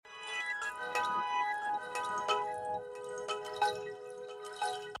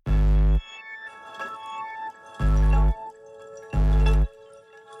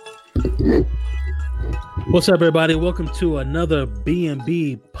What's up, everybody? Welcome to another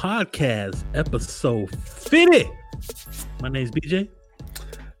B&B podcast, episode 50. My name is BJ.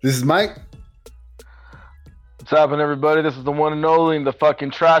 This is Mike. What's happening, everybody? This is the one and only, the fucking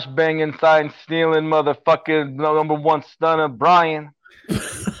trash banging, sign stealing, motherfucking number one stunner, Brian.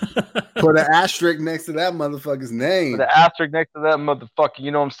 Put an asterisk next to that motherfucker's name. Put an asterisk next to that motherfucker. You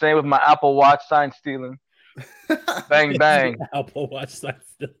know what I'm saying? With my Apple Watch, sign stealing. Bang, bang. Apple Watch sign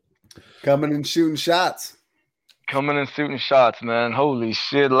stealing. Coming and shooting shots. Coming and shooting shots, man. Holy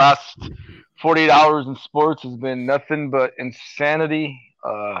shit. Last 48 hours in sports has been nothing but insanity.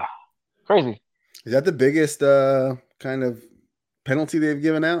 Crazy. Is that the biggest kind of penalty they've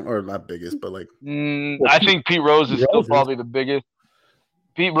given out? Or not biggest, but like... I think Pete Rose is still probably the biggest.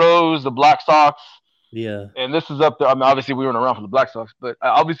 Pete Rose, the Black Sox. Yeah. And this is up there. I mean, obviously, we weren't around for the Black Sox, but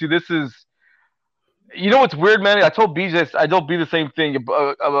obviously, this is... You know what's weird, man? I told BJ, I told B the same thing.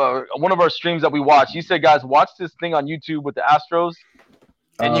 One of our streams that we watch, he said, guys, watch this thing on YouTube with the Astros.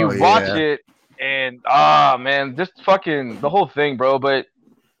 And you watch it, and, man, just fucking the whole thing, bro. But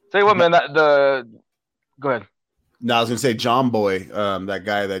tell you what, man, go ahead. No, I was going to say John Boy, that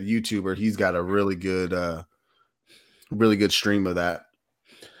guy, that YouTuber, he's got a really good stream of that.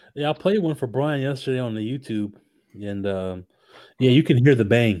 Yeah, I played one for Brian yesterday on the YouTube. And, you can hear the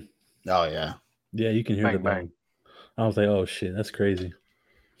bang. Oh, yeah. Yeah, you can hear the bang. I was like, oh, shit, that's crazy.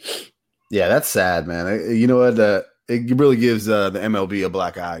 Yeah, that's sad, man. You know what? It really gives the MLB a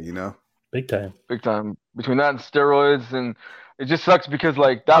black eye, you know? Big time. Big time. Between that and steroids, and it just sucks because,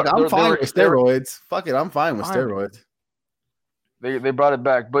 like, that. I'm fine with steroids. Fuck it, I'm fine with steroids. They brought it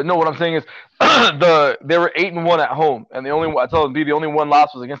back. But no, what I'm saying is they were 8-1 at home, and the only one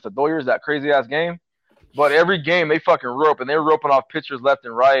loss was against the Doyers, that crazy-ass game. But every game, they fucking rope, and they were roping off pitchers left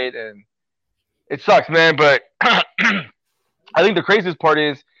and right, and it sucks, man, but I think the craziest part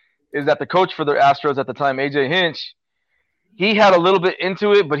is that the coach for the Astros at the time, AJ Hinch, he had a little bit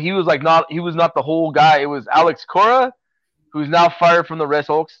into it, but he was not the whole guy. It was Alex Cora, who's now fired from the Red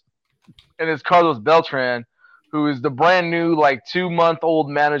Sox, and it's Carlos Beltran, who is the brand new, like, 2-month-old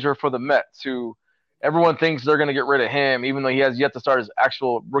manager for the Mets, who everyone thinks they're going to get rid of him, even though he has yet to start his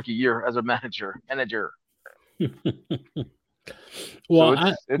actual rookie year as a manager. Well,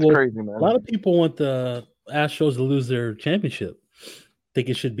 so it's crazy, man. A lot of people want the Astros to lose their championship. Think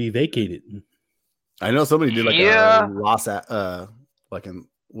it should be vacated. I know somebody did a loss at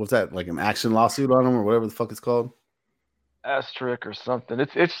what's that, like an action lawsuit on them or whatever the fuck it's called. Asterisk or something.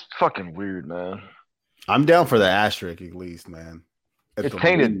 It's fucking weird, man. I'm down for the asterisk at least, man. It's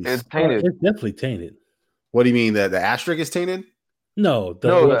tainted. It's tainted. It's definitely tainted. What do you mean that the asterisk is tainted? No,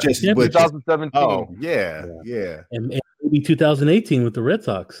 just 2017. Oh, yeah. And maybe 2018 with the Red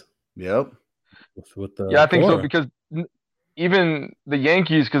Sox. Yep. I think so, because even the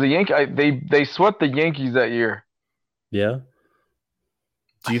Yankees, because they swept the Yankees that year. Yeah.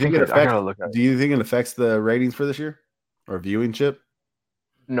 Do you think it affects the ratings for this year or viewing chip?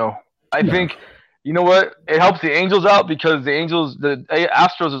 No, I think. You know what? It helps the Angels out because the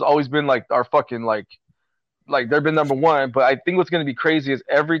Astros has always been like our fucking like they've been number one. But I think what's going to be crazy is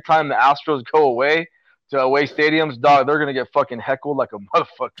every time the Astros go away to away stadiums, dog, they're going to get fucking heckled like a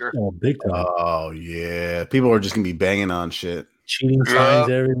motherfucker. Oh, big time. Oh, yeah. People are just going to be banging on shit. Cheating signs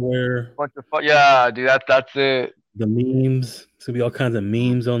everywhere. Dude, that's it. The memes. It's going to be all kinds of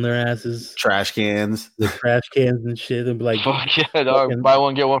memes on their asses. Trash cans. The trash cans and shit. They'll be like, fuck yeah, dog. Buy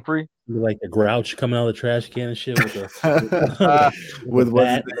one, get one free. Like the Grouch coming out of the trash can and shit with with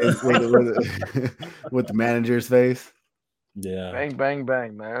the manager's face. Yeah. Bang, bang,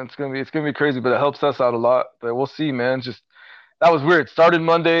 bang, man. It's gonna be crazy, but it helps us out a lot. But we'll see, man. Just that was weird. It started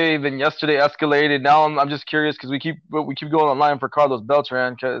Monday, then yesterday escalated. Now I'm just curious because we keep going online for Carlos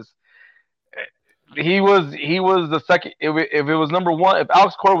Beltran because he was the second. If it was number one, if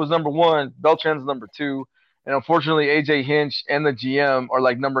Alex Cora was number one, Beltran's number two. And unfortunately, AJ Hinch and the GM are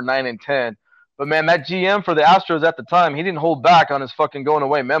like number 9 and 10. But man, that GM for the Astros at the time, he didn't hold back on his fucking going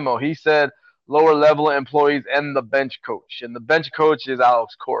away memo. He said lower level employees and the bench coach. And the bench coach is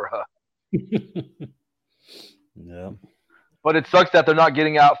Alex Cora. Yeah. But it sucks that they're not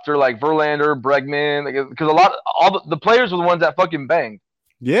getting after like Verlander, Bregman, because all the players were the ones that fucking banged.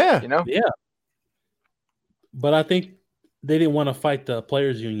 Yeah. You know? Yeah. But I think they didn't want to fight the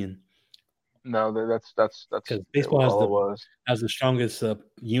players union. No, that's because baseball has the strongest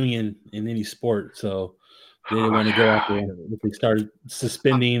union in any sport. So they didn't want to go after if they started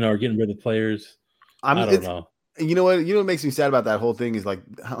suspending or getting rid of players. I don't know. You know what? You know what makes me sad about that whole thing is like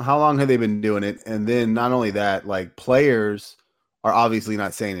how long have they been doing it? And then not only that, like players are obviously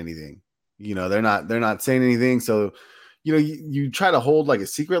not saying anything. You know, they're not saying anything. So you try to hold like a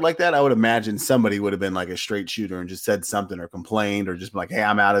secret like that. I would imagine somebody would have been like a straight shooter and just said something or complained or just been like, hey,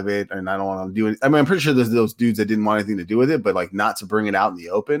 I'm out of it and I don't want to do it. I mean, I'm pretty sure there's those dudes that didn't want anything to do with it, but like not to bring it out in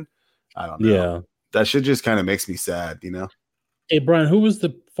the open. I don't know. Yeah. That shit just kind of makes me sad, Hey, Brian, who was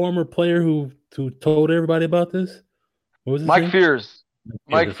the former player who told everybody about this? What was his name? Fears.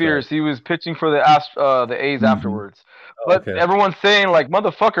 Mike Fears. He was pitching for the A's afterwards. But everyone's saying, like,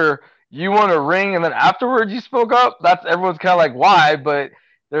 motherfucker, you won a ring and then afterwards you spoke up? Everyone's kind of like, why? But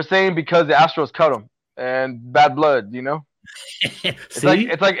they're saying because the Astros cut him and bad blood, It's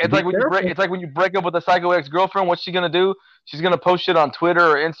like when you break up with a psycho ex-girlfriend, what's she gonna do? She's gonna post shit on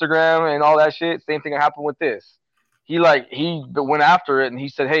Twitter or Instagram and all that shit. Same thing happened with this. He went after it and he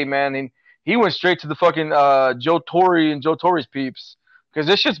said, hey man, and he went straight to the fucking Joe Torre and Joe Torre's peeps because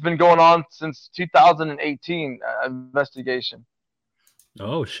this shit's been going on since 2018 investigation.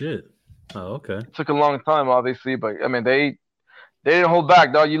 Oh shit. Oh, okay. It took a long time, obviously, but I mean they didn't hold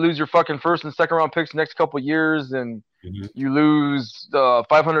back, dog. You lose your fucking first and second round picks the next couple of years, and you lose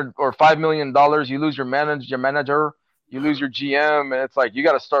 $500 or $5 million. You lose your manager, you lose your GM, and it's like you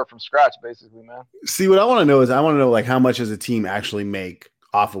got to start from scratch, basically, man. See, what I want to know is like how much does a team actually make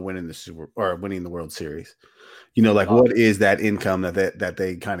off of winning winning the World Series? What is that income that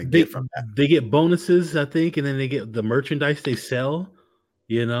they kind of get from that? They get bonuses, I think, and then they get the merchandise they sell.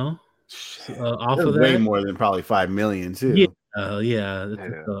 Off of that, way more than probably $5 million too. Yeah,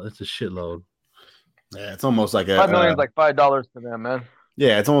 it's a shitload. Yeah, it's almost like $5 million is like $5 to them, man.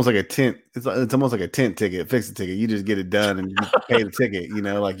 Yeah, it's almost like a tent. It's almost like a tent ticket, fix the ticket. You just get it done and you pay the ticket.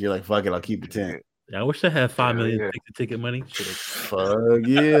 Like you're like, fuck it, I'll keep the tent. Yeah, I wish I had $5 million ticket money. Fuck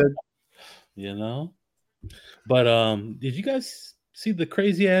yeah, But did you guys see the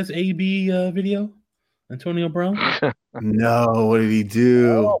crazy ass AB video? Antonio Brown? No, what did he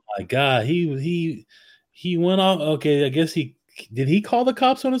do? Oh my god, he went off. Okay, I guess he call the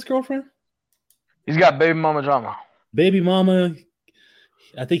cops on his girlfriend? He's got baby mama drama. Baby mama,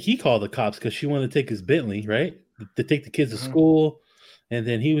 I think he called the cops because she wanted to take his Bentley, right? To take the kids to school, and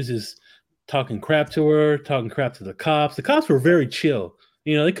then he was just talking crap to her, talking crap to the cops. The cops were very chill.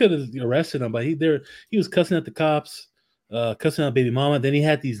 They could have arrested him, but he was cussing at the cops, cussing out baby mama. Then he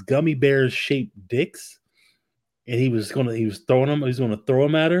had these gummy bears shaped dicks. And he was going to throw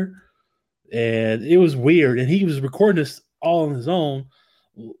them at her. And it was weird. And he was recording this all on his own.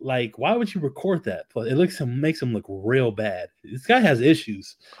 Like, why would you record that? But it makes him look real bad. This guy has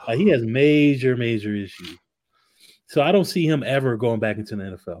issues. He has major, major issues. So I don't see him ever going back into the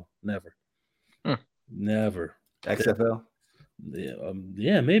NFL. Never. Never. XFL?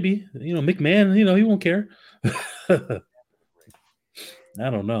 Yeah, maybe. McMahon, he won't care. I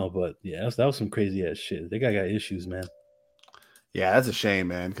don't know, but yeah, that was some crazy ass shit. That guy got issues, man. Yeah, that's a shame,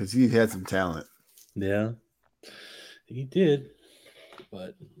 man, because he had some talent. Yeah, he did,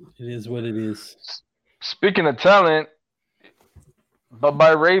 but it is what it is. Speaking of talent,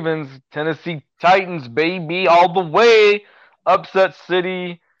 bye-bye Ravens, Tennessee Titans, baby, all the way. Upset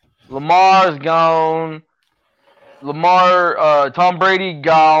City. Lamar's gone. Tom Brady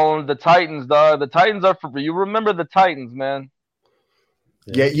gone. The Titans, the Titans are for you. Remember the Titans, man.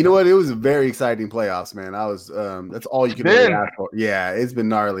 Yeah, you know what? It was a very exciting playoffs, man. I was that's all you can really ask for. Yeah, it's been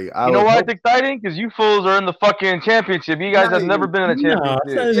gnarly. You know why it's exciting? Because you fools are in the fucking championship. You guys have never been in a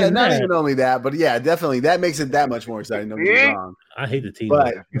championship. Not even only that, but yeah, definitely that makes it that much more exciting. Don't get me wrong. I hate the team,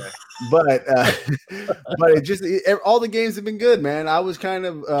 but it just all the games have been good, man. I was kind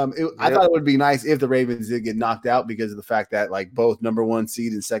of I thought it would be nice if the Ravens did get knocked out because of the fact that like both number 1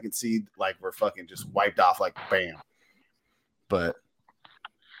 seed and 2nd seed like were fucking just wiped off like bam. But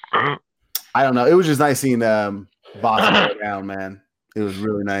I don't know. It was just nice seeing Boston go down, man. It was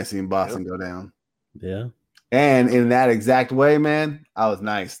really nice seeing Boston go down. Yeah. And in that exact way, man, I was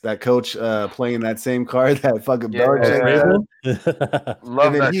nice. That coach playing that same card that fucking Belichick.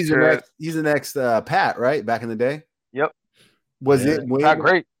 Love that shit. He's the next Pat, right? Back in the day. Yep. Was it not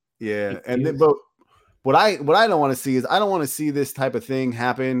great? Yeah. And then, but what I don't want to see is I don't want to see this type of thing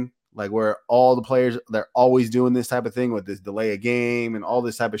happen. Like where all the players, they're always doing this type of thing with this delay a game and all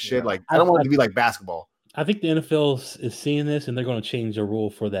this type of shit. Yeah. Like I don't want it to be like basketball. I think the NFL is seeing this and they're going to change the rule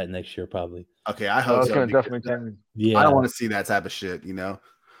for that next year, probably. Okay, I hope so. Definitely change. Yeah, I don't want to see that type of shit.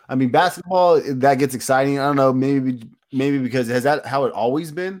 I mean, basketball that gets exciting. I don't know, maybe because has that how it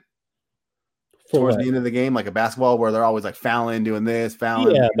always been? Towards the end of the game, like a basketball where they're always like fouling, doing this,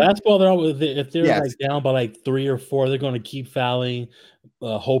 fouling. Yeah, basketball. They're always if they're like down by like 3 or 4, they're going to keep fouling,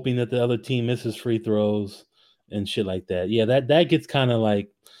 hoping that the other team misses free throws and shit like that. Yeah, that gets kind of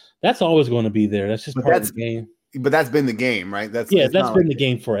like that's always going to be there. That's just part of the game. But that's been the game, right? That's been the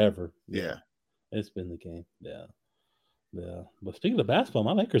game forever. Yeah, it's been the game. Yeah, Yeah. But speaking of basketball,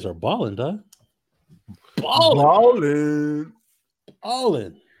 my Lakers are balling, dog. Balling.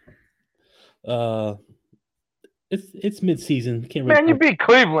 It's mid-season. Can't really Man, you beat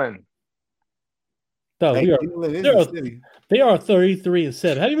Cleveland. Dog, Hey, we are, Cleveland is they the are city. they are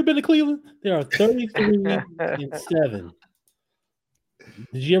 33-7. Have you ever been to Cleveland? They are 33-7.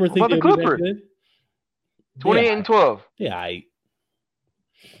 Did you ever think about they the would be that Clippers? good? 28-12.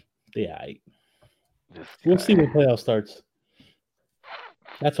 They aight. We'll see when playoff starts.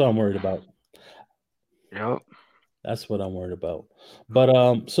 That's what I'm worried about. Yep. That's what I'm worried about.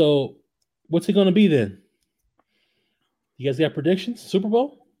 But so what's it going to be then? You guys got predictions? Super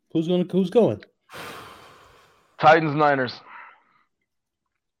Bowl? Who's going? Titans, Niners.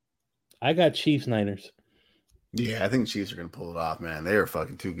 I got Chiefs, Niners. Yeah, I think Chiefs are gonna pull it off, man. They are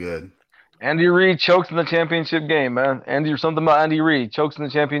fucking too good. Andy Reid chokes in the championship game, man. Something about Andy Reid chokes in the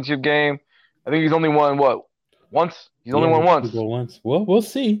championship game. I think he's only won once. He's only won once. Well, we'll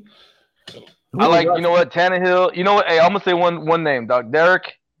see. I like, you know what, Tannehill. You know what? Hey, I'm gonna say one name, dog.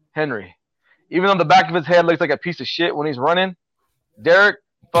 Derrick Henry. Even on the back of his head looks like a piece of shit when he's running. Derrick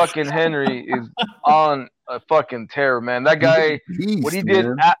fucking Henry is on a fucking tear, man. That guy, Beast, what he did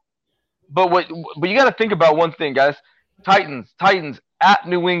man. but you got to think about one thing, guys. Titans at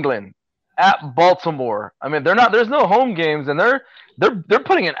New England, at Baltimore. I mean, there's no home games, and they're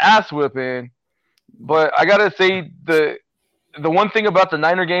putting an ass whipping. But I gotta say the one thing about the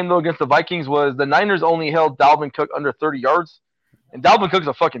Niner game though against the Vikings was the Niners only held Dalvin Cook under 30 yards, and Dalvin Cook's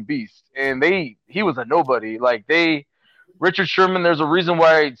a fucking beast, and he was a nobody. Like Richard Sherman. There's a reason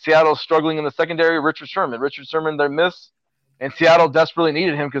why Seattle's struggling in the secondary. Richard Sherman, they miss. And Seattle desperately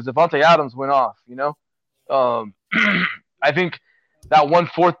needed him because Devontae Adams went off, you know. I think that one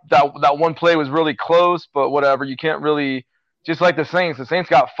play was really close, but whatever. You can't really just like the Saints. The Saints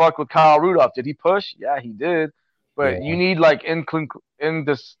got fucked with Kyle Rudolph. Did he push? Yeah, he did. But you need like in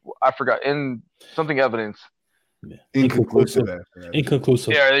something evidence. Yeah. Inconclusive.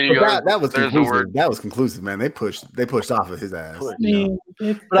 Inconclusive. Yeah, there you go. That was There's conclusive. the word. That was conclusive, man. They pushed off of his ass. I mean,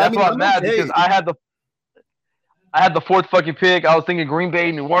 But that's why I'm mad because I had the fourth fucking pick. I was thinking Green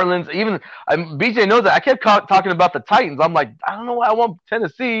Bay, New Orleans. Even BJ knows that. I kept talking about the Titans. I'm like, I don't know why I want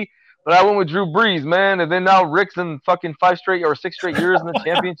Tennessee, but I went with Drew Brees, man. And then now Rick's in fucking 5 straight or 6 straight years in the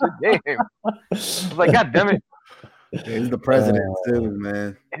championship game. I was like, God damn it. Yeah, he's the president too,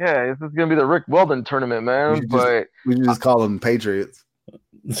 man. Yeah, this is gonna be the Rick Weldon tournament, man. We should just call them Patriots.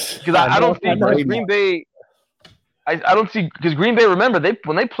 Because I don't see Green Bay. I don't see because Green Bay. Remember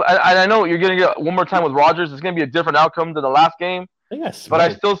when they play. I know you're gonna get one more time with Rodgers. It's gonna be a different outcome than the last game. But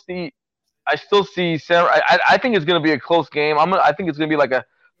I still see Sam. I think it's gonna be a close game. I think it's gonna be like a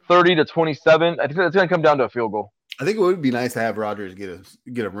 30-27. I think it's gonna come down to a field goal. I think it would be nice to have Rodgers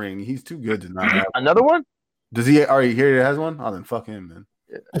get a ring. He's too good to not have another one. Does he already hear he has one? Oh, then fuck him, then.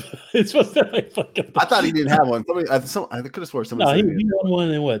 It's supposed to like fucking. I thought he didn't have one. I could have sworn somebody. No, he won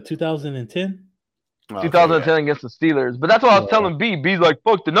one in what 2010. 2010 against the Steelers. But that's what I was telling B. B's like,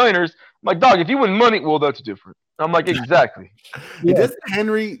 fuck the Niners. I'm like, dog, if you win money, well, that's different. I'm like, exactly. Doesn't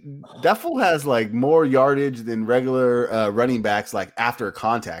Henry, that fool has like more yardage than regular running backs like after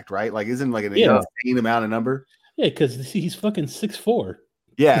contact, right? Like, isn't like an insane amount of number? Yeah, because he's fucking 6'4".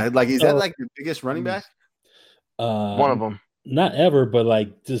 Yeah, like is that like the biggest running back? One of them. Not ever, but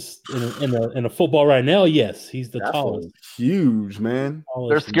like just in a football right now, yes, he's the tallest. Huge, man.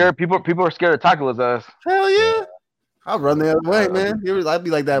 They're scared. People are scared to tackle his ass. Hell yeah. I'll run the other way, man. I'd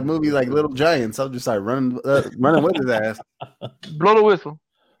be like that movie, like Little Giants. I'll just start running with his ass. Blow the whistle.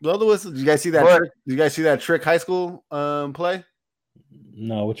 Blow the whistle. Did you guys see that? Did you guys see that Trick High School play?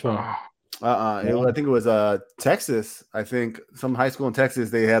 No, which one? I think it was Texas. I think some high school in Texas.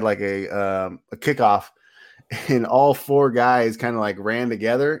 They had like a kickoff, and all 4 guys kind of like ran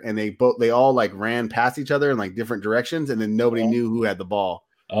together, and they all like ran past each other in like different directions, and then nobody knew who had the ball.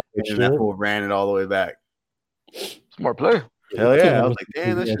 And that fool ran it all the way back. Smart play. Hell yeah! I was like,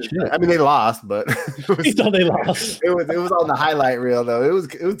 damn, that shit. I mean, they lost, but they lost. It was on the highlight reel though. It was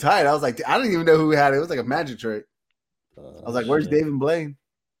tight. I was like, I don't even know who had it. It was like a magic trick. I was like, where's David Blaine?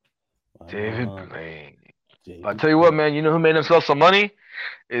 David Blaine. I'll tell you what, man. You know who made himself some money?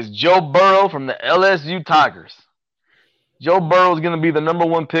 Is Joe Burrow from the LSU Tigers. Joe Burrow is going to be the number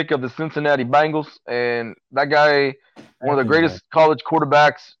 1 pick of the Cincinnati Bengals, and that guy, one of the greatest college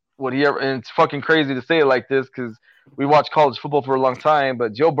quarterbacks. And it's fucking crazy to say it like this because we watched college football for a long time,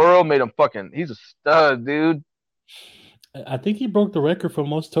 but Joe Burrow made him he's a stud, dude. I think he broke the record for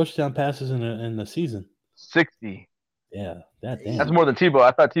most touchdown passes in the season. 60. Yeah, damn. That's more than Tebow.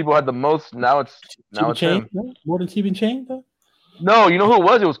 I thought Tebow had the most. Now it's him. No? More than Tebow Chain, though? No, you know who it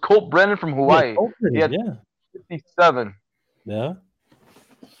was? It was Colt Brennan from Hawaii. Yeah, he had 57. Yeah.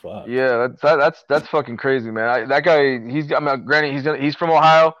 Fuck. Yeah, that's fucking crazy, man. That guy, granted, he's from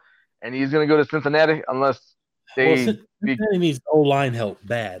Ohio, and he's gonna go to Cincinnati unless Well, they. Cincinnati needs O-line help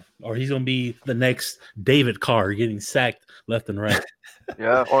bad, or he's gonna be the next David Carr getting sacked left and right.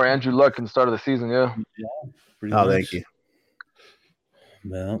 Yeah, or Andrew Luck in the start of the season. Yeah. Pretty much. Thank you.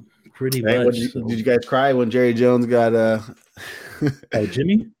 Well, pretty Hey, much. did you guys cry when Jerry Jones got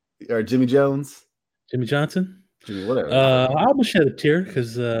Jimmy or Jimmy Jones? Jimmy Johnson? Jimmy, whatever. I almost shed a tear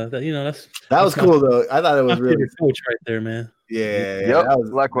because that was cool though. I thought it was really coach right there, man. Yeah, Yep, that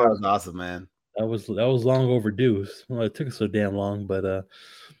was awesome, man. That was long overdue. Well, it took us so damn long, but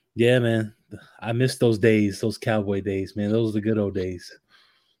yeah, man, I miss those days, those Cowboy days, man. Those are the good old days.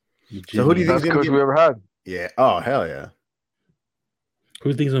 So who do you think best coach we ever had? Yeah. Oh hell yeah.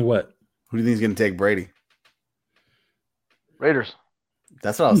 Who thinks on what? Who do you think is going to take Brady? Raiders.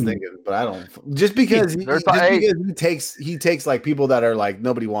 That's what I was thinking, but I don't. Just because he takes like people that are like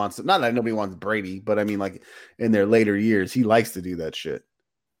nobody wants. Not that nobody wants Brady, but I mean like in their later years, he likes to do that shit.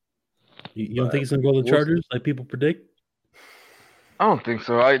 You don't think he's going to go to the Chargers like people predict? I don't think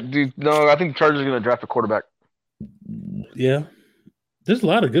so. I think the Chargers are going to draft a quarterback. Yeah, there's a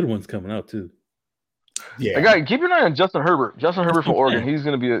lot of good ones coming out too. Yeah, keep your eye on Justin Herbert. Justin Herbert from Oregon. He's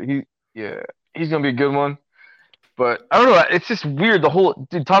going to be he's going to be a good one. But I don't know. It's just weird.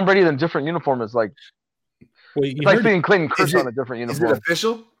 Tom Brady in a different uniform is like. Well, it's like seeing Clayton Kershaw on a different uniform. Is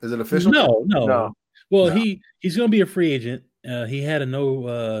it official? No. Well, he's going to be a free agent. He had a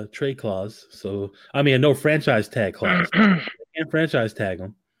no trade clause, so I mean a no franchise tag clause. Can't franchise tag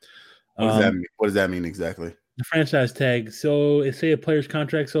him. What does that mean? What does that mean exactly? The franchise tag. So, say a player's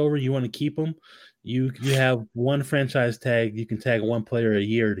contract's over, you want to keep him. You have one franchise tag. You can tag one player a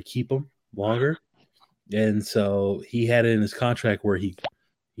year to keep him longer. And so he had it in his contract where he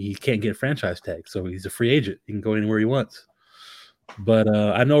can't get franchise tag. So he's a free agent. He can go anywhere he wants. But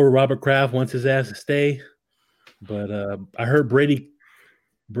I know Robert Kraft wants his ass to stay. But I heard Brady,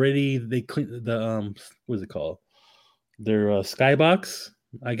 they clean the what is it called? Their skybox,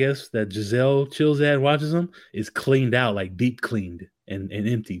 I guess, that Giselle chills at and watches them, is cleaned out, like deep cleaned and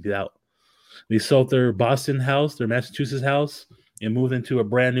emptied out. They sold their Boston house, their Massachusetts house, and moved into a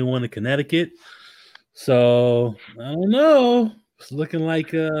brand new one in Connecticut. So I don't know. It's looking like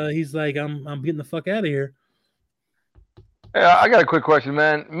he's like, I'm getting the fuck out of here. Yeah, I got a quick question,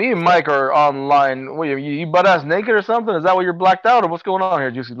 man. Me and Mike are online. What, you butt ass naked or something? Is that why you're blacked out, or what's going on here,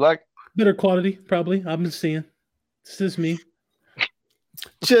 Juicy Black? Better quality, probably. I've been seeing. It's just me.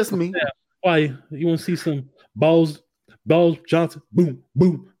 Just me. Yeah. Why? You want to see some balls Johnson? Boom,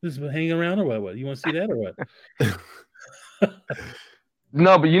 boom. This is hanging around or what? You want to see that or what?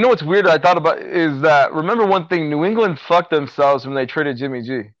 No, but you know what's weird I thought about is that, remember one thing, New England fucked themselves when they traded Jimmy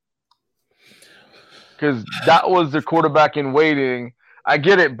G. Because that was their quarterback in waiting. I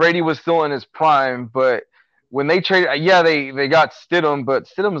get it, Brady was still in his prime, but when they traded, they got Stidham, but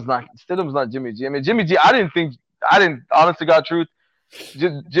Stidham's not Jimmy G. I mean, Jimmy G, I didn't, honest to God truth,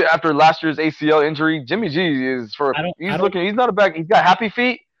 after last year's ACL injury, Jimmy G is he's not a back, he's got happy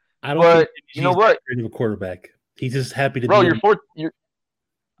feet, but you know what? A quarterback. He's just happy to be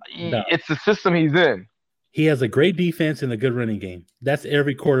it's the system he's in. He has a great defense and a good running game. That's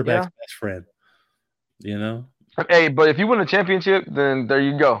every quarterback's best friend. You know? Hey, but if you win a championship, then there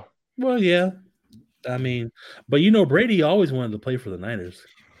you go. Well, yeah. I mean, but Brady always wanted to play for the Niners.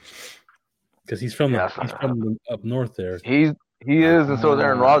 Because he's from up north there. He is, and so is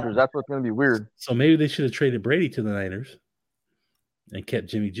Aaron Rodgers. That's what's going to be weird. So maybe they should have traded Brady to the Niners and kept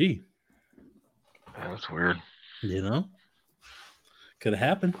Jimmy G. Yeah, that's weird. You know? Could have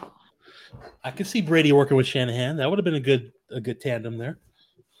happened. I could see Brady working with Shanahan. That would have been a good tandem there.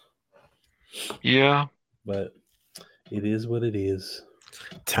 Yeah. But it is what it is.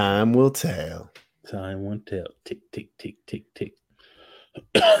 Time will tell. Time will tell. Tick, tick, tick, tick, tick.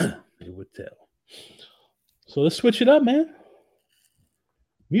 It would tell. So let's switch it up, man.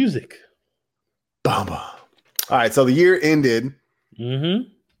 Music. Bamba. All right. So the year ended. Mm-hmm.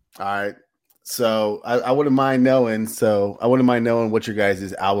 All right. So I wouldn't mind knowing. So I wouldn't mind knowing what your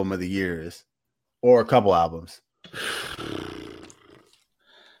guys' album of the year is, or a couple albums.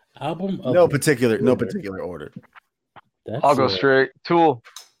 Album of no particular order. I'll go straight. Tool's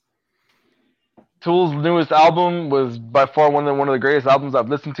newest album was by far one of the greatest albums I've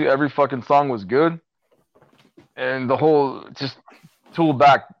listened to. Every fucking song was good, and the whole just Tool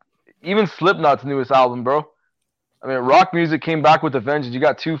back. Even Slipknot's newest album, bro. I mean, rock music came back with a vengeance. You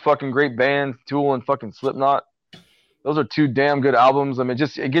got two fucking great bands, Tool and fucking Slipknot. Those are two damn good albums. I mean,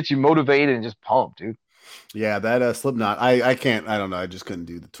 it gets you motivated and just pumped, dude. Yeah, that Slipknot. I can't. I don't know. I just couldn't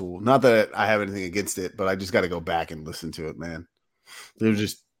do the Tool. Not that I have anything against it, but I just got to go back and listen to it, man. They're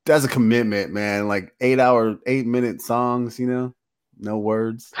just that's a commitment, man. Like 8 hour, 8 minute songs, no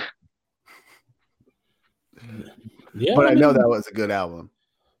words. Yeah, But I know that was a good album.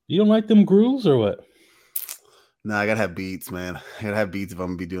 You don't like them grooves or what? No, I gotta have beats, man. I gotta have beats if I'm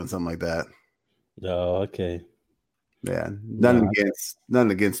gonna be doing something like that. Oh, okay. Yeah, nothing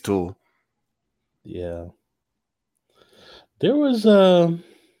against Tool. Yeah. There was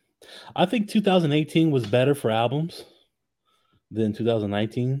I think 2018 was better for albums than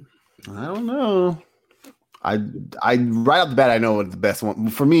 2019. I don't know. I right off the bat I know what the best one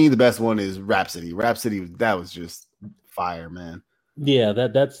for me. The best one is Rhapsody. Rhapsody, that was just fire, man. Yeah,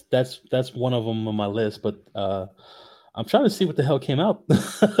 that's one of them on my list, but I'm trying to see what the hell came out.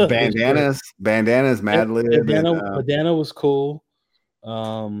 Bandanas, Mad Lib. Bandana was cool.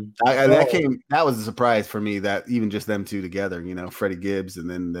 That was a surprise for me that even just them two together, Freddie Gibbs and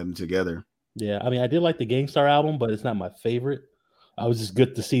then them together. Yeah, I mean, I did like the Gangstar album, but it's not my favorite. I was just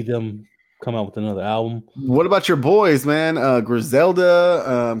good to see them come out with another album. What about your boys, man?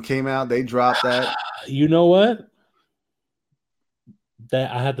 Griselda came out. They dropped that. You know what? That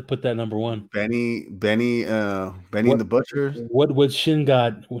I had to put that number one. Benny and the Butchers. What would Shin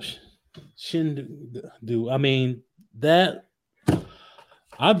do? I mean, that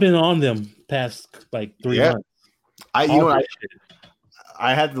I've been on them past like 3 months. I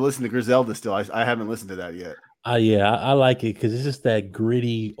had to listen to Griselda still. I haven't listened to that yet. I like it because it's just that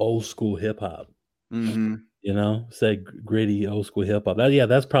gritty old school hip hop. Mm-hmm. It's that gritty old school hip hop.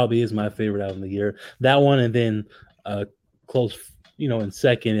 That's probably is my favorite album of the year. That one, and then close. In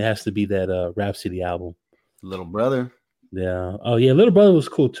second, it has to be that Rhapsody album. Little Brother. Yeah. Oh yeah, Little Brother was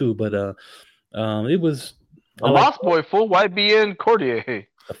cool too, but it was Lost Boy, full YBN Cordier.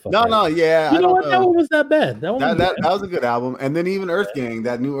 No, yeah. You know what? That one was not bad. That was a good album. And then even Earth Gang,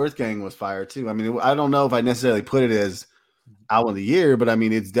 that new Earth Gang was fire too. I mean, I don't know if I necessarily put it as album of the year, but I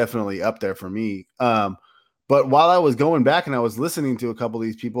mean, it's definitely up there for me. But while I was going back and I was listening to a couple of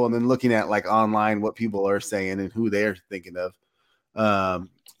these people and then looking at like online what people are saying and who they're thinking of,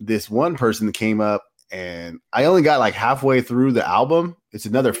 this one person that came up and I only got like halfway through the album. It's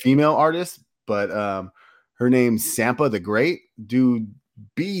another female artist, but her name's Sampa the Great. Dude,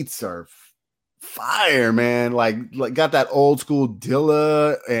 beats are fire, man. Like got that old school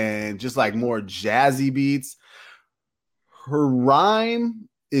Dilla and just like more jazzy beats. Her rhyme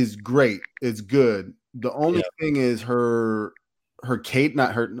is great. It's good. The only thing is her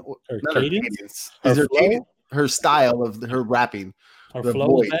cadence, her style of her rapping. Her the flow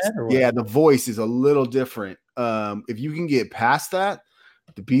voice, bad or what? Yeah, the voice is a little different. If you can get past that,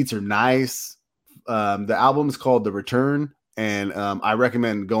 the beats are nice. The album is called The Return, and I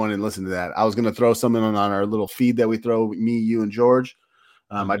recommend going and listening to that. I was going to throw something on our little feed that we throw, me, you, and George.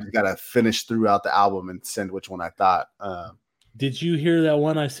 I just got to finish throughout the album and send which one I thought. Did you hear that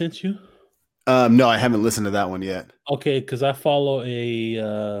one I sent you? No, I haven't listened to that one yet. Okay, because I follow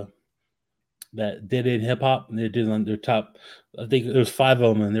that Dead End Hip Hop, and they did on their top. I think there was 5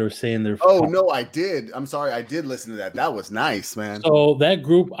 of them, and they were saying they're. Oh no, I did. I'm sorry, I did listen to that. That was nice, man. So that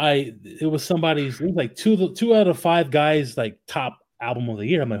group, it was like two out of 5 guys like top album of the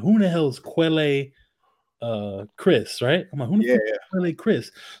year. I'm like, who the hell is Quelle Chris? Right? I'm like, who the hell is Quelle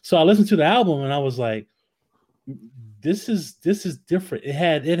Chris? So I listened to the album, and I was like, this is different. It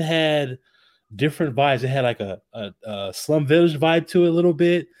had different vibes. It had like a Slum Village vibe to it a little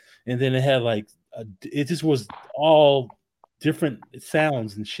bit, and then it had like it just was all different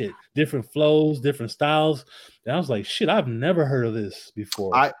sounds and shit, different flows, different styles. And I was like, shit, I've never heard of this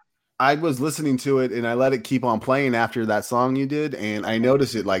before. I was listening to it and I let it keep on playing after that song you did, and I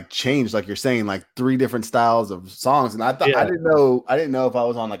noticed it like changed, like you're saying, like 3 different styles of songs. And I thought I didn't know if I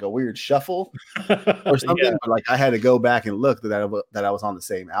was on like a weird shuffle or something, but like I had to go back and look that I was on the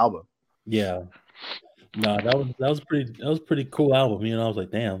same album. Yeah. No, that was pretty cool album. I was like,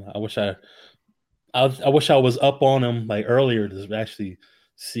 damn, I wish I was up on him like earlier to actually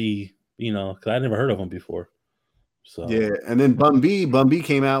see, because I never heard of him before. So yeah, and then Bun B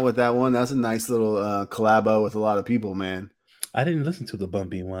came out with that one. That's a nice little collabo with a lot of people, man. I didn't listen to the Bun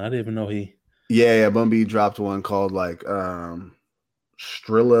B one. I didn't even know he. Yeah, Bun B dropped one called like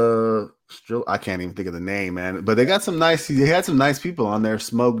Strilla. I can't even think of the name, man. But they had some nice people on there.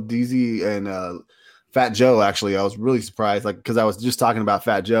 Smoke DZ and Fat Joe. Actually, I was really surprised, like because I was just talking about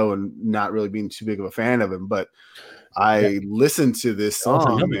Fat Joe and not really being too big of a fan of him, but I listened to this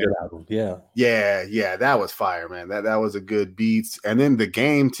song. Yeah, that was fire, man. That was a good beats, and then The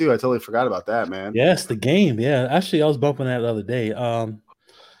Game too. I totally forgot about that, man. Yes, The Game. Yeah, actually, I was bumping that the other day.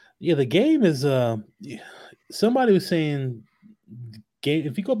 Yeah, the game is. Somebody was saying, game.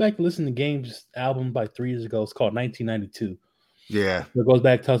 If you go back and listen to Game's album by 3 years ago, it's called 1992. Yeah, It goes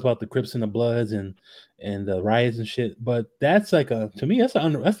back, talks about the Crips and the Bloods and the riots and shit. But that's like to me, that's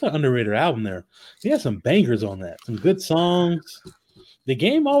an underrated album. There, he has some bangers on that, some good songs. The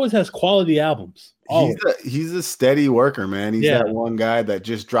Game always has quality albums. He's a steady worker, man. He's that one guy that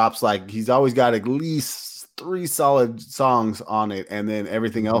just drops he's always got at least 3 solid songs on it, and then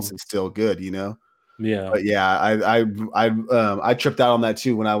everything else is still good, you know. Yeah, but yeah, I tripped out on that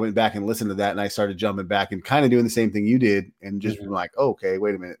too when I went back and listened to that, and I started jumping back and kind of doing the same thing you did, and just like, oh, okay,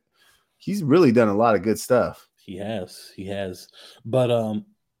 wait a minute, he's really done a lot of good stuff. He has. But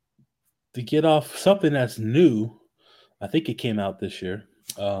to get off something that's new, I think it came out this year.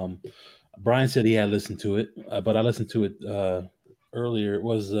 Brian said he had listened to it, but I listened to it earlier. It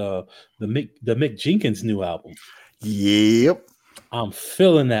was the Mick Jenkins new album. Yep, I'm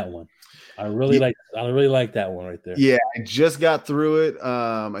feeling that one. I really like that one right there. Yeah, I just got through it.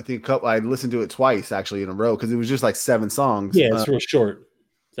 I think I listened to it twice actually in a row because it was just like 7 songs. Yeah, it's real short.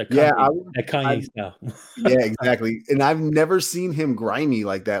 It's like Kanye style. Yeah, exactly. And I've never seen him grimy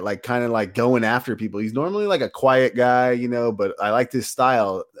like that, like kind of like going after people. He's normally like a quiet guy, you know, but I like this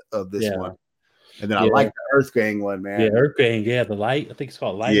style of this one. And then I like the Earth Gang one, man. Yeah, Earth Gang. Yeah, the Light. I think it's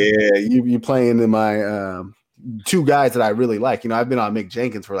called Light. Yeah, you playing in my 2 guys that I really like. You know, I've been on Mick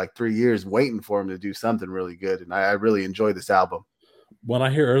Jenkins for like 3 years waiting for him to do something really good, and I really enjoy this album. When I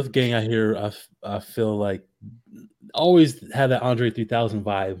hear Earth Gang, I feel like always have that Andre 3000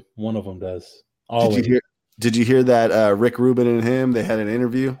 vibe. One of them does. Always. Did you hear that Rick Rubin and him? They had an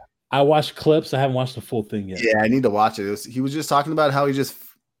interview. I watched clips. I haven't watched the full thing yet. Yeah, I need to watch it. He was just talking about how he just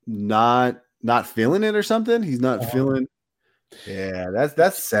not feeling it or something. He's not feeling. Yeah,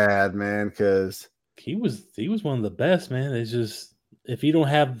 that's sad, man. Because he was one of the best, man. It's just if you don't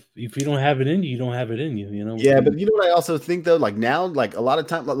have it in you, you don't have it in you, you know. Yeah, but you know what I also think though, like now, like a lot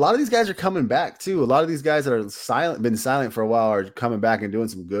of these guys are coming back too. A lot of these guys that are been silent for a while are coming back and doing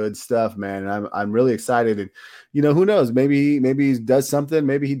some good stuff, man. And I'm really excited. And you know, who knows? Maybe he does something,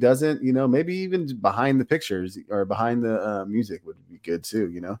 maybe he doesn't, you know, maybe even behind the pictures or behind the music would be good too,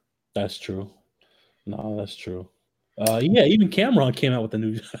 you know. That's true. No, that's true. Yeah, even Cameron came out with a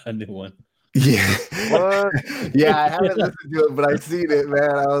new one. Yeah. Yeah, I haven't listened to it, but I've seen it,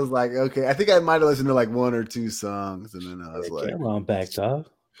 man. I was like, okay. I think I might have listened to like 1 or 2 songs, and then I was like, Cameron backed off.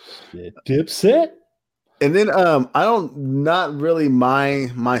 Yeah, Dipset. And then not really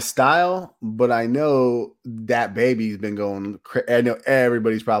my style, but I know that Baby's been going. I know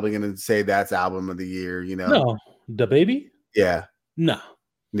everybody's probably gonna say that's album of the year, you know. No, the Baby? Yeah. No.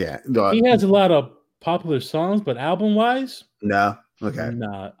 Yeah. He has a lot of popular songs, but album wise, no. Okay.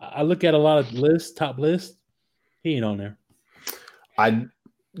 Nah, I look at a lot of top lists. He ain't on there.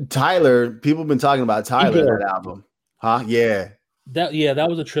 Tyler, people have been talking about Tyler that album, huh? Yeah. That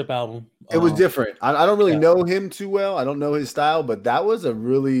was a trip album. It was different. I don't really know him too well. I don't know his style, but that was a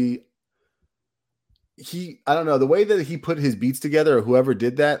really. I don't know the way that he put his beats together, or whoever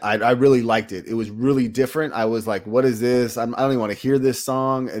did that. I really liked it. It was really different. I was like, "What is this? I don't even want to hear this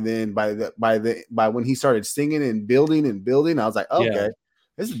song." And then by when he started singing and building, I was like, "Okay,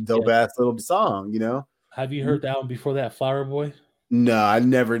 this is a dope ass little song." You know. Have you heard the album before that, Flower Boy? No, I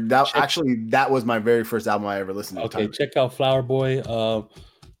never. That was my very first album I ever listened to. Okay, check out Flower Boy.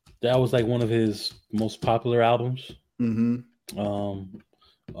 That was like one of his most popular albums. Mm-hmm.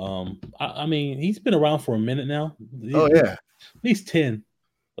 I mean, he's been around for a minute now. At least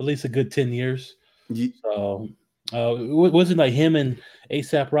a good 10 years. So, wasn't like him and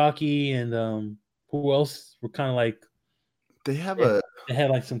ASAP Rocky and who else were kind of like they had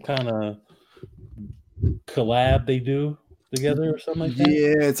like some kind of collab they do together or something like that.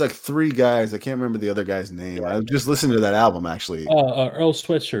 Yeah, it's like 3 guys. I can't remember the other guy's name. I just listened to that album actually. Earl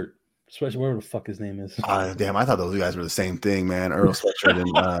Sweatshirt, whatever the fuck his name is. Damn, I thought those guys were the same thing, man. Earl Sweatshirt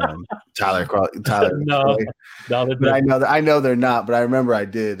and Tyler. No, but I know they're not. But I remember I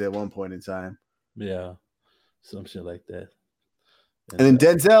did at one point in time. Yeah, some shit like that. And then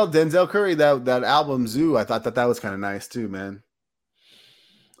Denzel Curry, that album Zoo, I thought that was kind of nice too, man.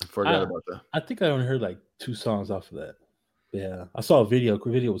 I forgot about that. I think I only heard like 2 songs off of that. Yeah, I saw a video.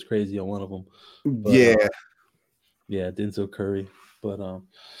 The video was crazy on one of them. But, yeah, Denzel Curry. But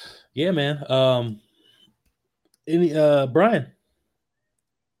yeah, man. Brian?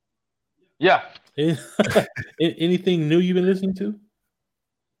 Yeah. Anything new you've been listening to?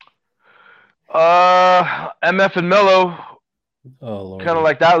 MF and Mello. Oh Lord. Kind of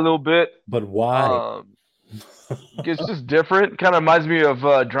like that a little bit. But why? It's just different. Kind of reminds me of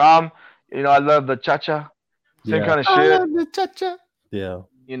Drum. You know, I love the cha-cha. Same kind of shit. I love the cha-cha. Yeah.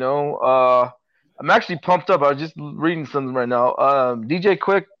 You know, I'm actually pumped up. I was just reading something right now. DJ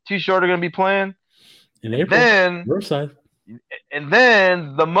Quick, T-Shirt are gonna be playing, In and April, then Riverside.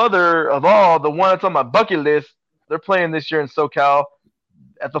 the mother of all, the one that's on my bucket list, they're playing this year in SoCal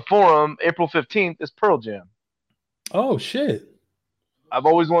at the Forum, April 15th. Is Pearl Jam. Oh shit! I've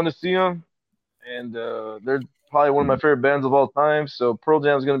always wanted to see them, and they're probably one of my favorite bands of all time. So Pearl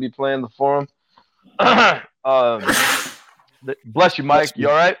Jam's gonna be playing the Forum. Bless you, Mike. You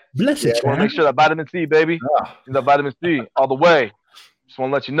all right? Bless you. Just want to make sure that vitamin C, baby. That vitamin C all the way. Just want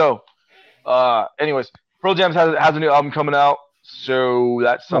to let you know. Anyways, Pearl Jam has a new album coming out, so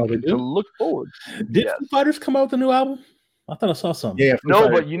that's something to look forward. Did Foo Fighters come out with a new album? I thought I saw something. Yeah. No,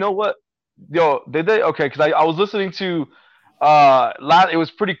 but you know what? Yo, did they? Okay, because I was listening to it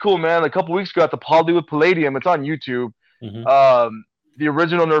was pretty cool, man. A couple weeks ago at the Hollywood Palladium, it's on YouTube. Mm-hmm. The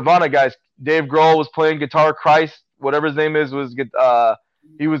original Nirvana guys, Dave Grohl was playing guitar. Christ, whatever his name is,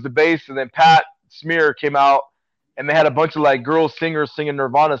 he was the bass, and then Pat Smear came out, and they had a bunch of like girl singers singing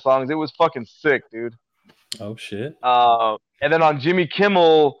Nirvana songs. It was fucking sick, dude. Oh shit. And then on Jimmy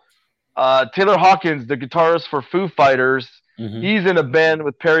Kimmel, Taylor Hawkins, the guitarist for Foo Fighters, he's in a band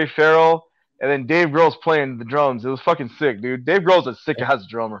with Perry Farrell, and then Dave Grohl's playing the drums. It was fucking sick, dude. Dave Grohl's a sick ass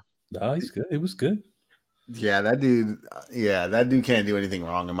drummer. Oh, he's good. It was good. Yeah, that dude. Yeah, that dude can't do anything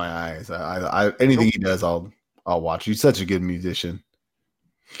wrong in my eyes. Anything he does, I'll watch. He's such a good musician.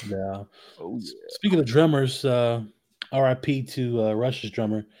 Yeah. Oh, yeah. Speaking of drummers, R.I.P. to Rush's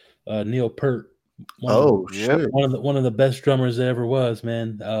drummer, Neil Peart. One of the best drummers that ever was,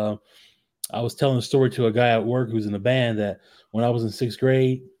 man. I was telling a story to a guy at work who's in the band that when I was in 6th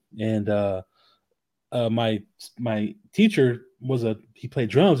grade, and my teacher he played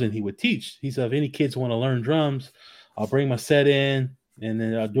drums and he would teach. He said, if any kids want to learn drums, I'll bring my set in and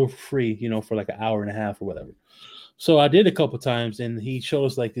then I'll do it for free, for like an hour and a half or whatever. So I did a couple times, and he showed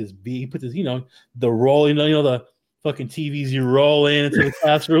us like this beat. He put this, the roll, the fucking TVs you roll into the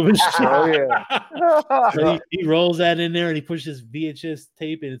classroom and shit. Oh yeah. So he rolls that in there and he pushes VHS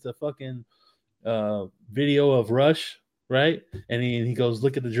tape, and it's a fucking video of Rush, right? And he goes,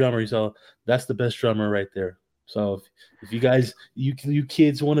 look at the drummer. He's all, that's the best drummer right there. So if you guys, you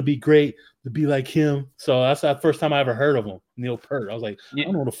kids want to be great, to be like him. So that's the first time I ever heard of him, Neil Peart. I was like, I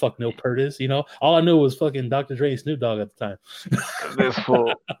don't know what the fuck Neil Peart is. All I knew was fucking Dr. Dre and Snoop Dogg at the time. This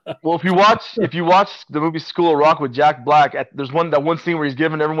fool. Well, if you watch the movie School of Rock with Jack Black, there's that one scene where he's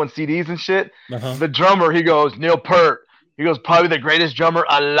giving everyone CDs and shit. The drummer, he goes, Neil Peart. He goes, probably the greatest drummer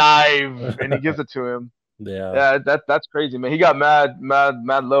alive, and he gives it to him. Yeah, that's crazy, man. He got mad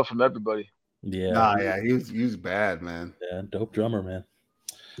love from everybody. Yeah. He was bad, man. Yeah, dope drummer, man.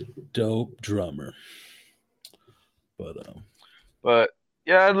 Dope drummer. But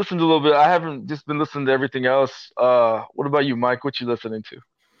yeah, I listened to a little bit. I haven't just been listening to everything else. What about you, Mike? What you listening to?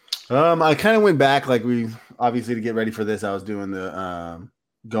 I kind of went back, like we obviously to get ready for this. I was doing the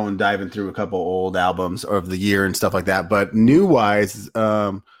diving through a couple old albums of the year and stuff like that. But new wise,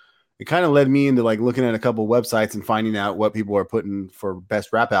 it kind of led me into like looking at a couple websites and finding out what people are putting for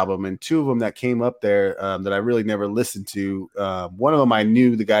best rap album. And two of them that came up there that I really never listened to. One of them I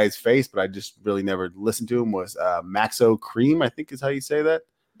knew the guy's face, but I just really never listened to him, was Maxo Cream, I think is how you say that.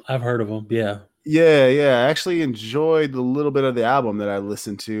 I've heard of him. Yeah. I actually enjoyed the little bit of the album that I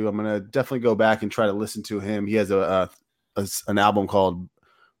listened to. I'm gonna definitely go back and try to listen to him. He has an album called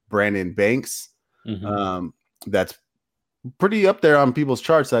Brandon Banks. That's pretty up there on people's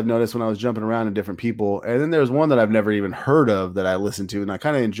charts. I've noticed when I was jumping around to different people. And then there's one that I've never even heard of that I listened to, and I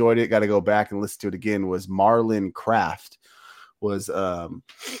kind of enjoyed it. Got to go back and listen to it again. Was Marlon Craft was on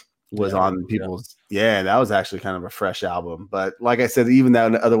people's. Yeah, that was actually kind of a fresh album. But like I said, even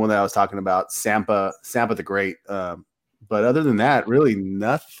that other one that I was talking about, Sampa the Great. But other than that, really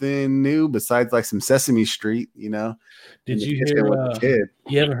nothing new besides like some Sesame Street, Did you hear?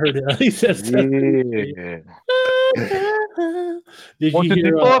 You haven't heard it? He says Did 1, you 2, 3,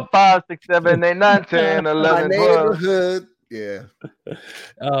 hear? 4, 5, 6, 7, 8, 9, 10, 11, 12. Yeah.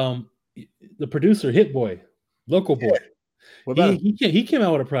 The producer, Hit Boy, Local Boy. Yeah. He came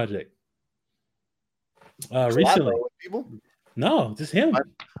out with a project recently. No, just him.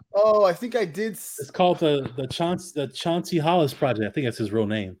 Oh, I think I did. It's called the Chauncey Hollis Project. I think that's his real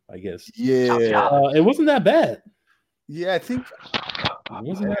name, I guess. Yeah. It wasn't that bad. Yeah, I think it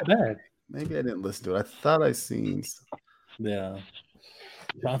wasn't that bad. Maybe I didn't listen to it. I thought I seen. Yeah.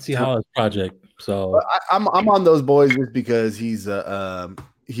 Chauncey Hollis Project. So I'm on those boys just because he's an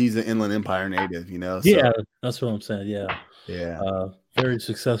Inland Empire native, So. Yeah, that's what I'm saying. Yeah. Yeah. Very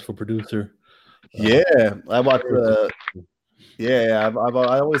successful producer. Yeah, I watched. I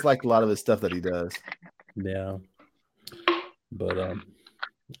always liked a lot of his stuff that he does. Yeah, but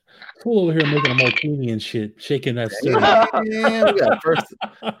Fool over here making a martini and shit, shaking that syrup. Yeah, we got first.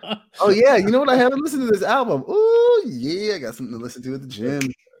 Oh yeah, you know what? I haven't listened to this album. Oh yeah, I got something to listen to at the gym.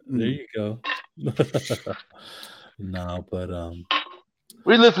 There you go. No, but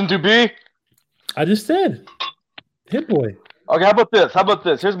We listen to B. I just said Hit Boy. Okay, how about this?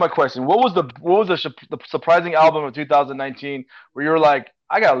 Here's my question: What was the surprising album of 2019 where you were like,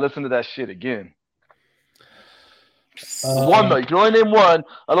 I gotta listen to that shit again? One though, you can only name one.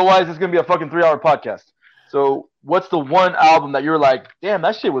 Otherwise, it's gonna be a fucking 3-hour podcast. So, what's the one album that you're like, damn,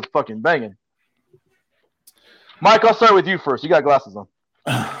 that shit was fucking banging? Mike, I'll start with you first. You got glasses on.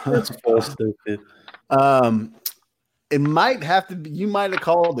 That's so stupid. It might have to be. You might have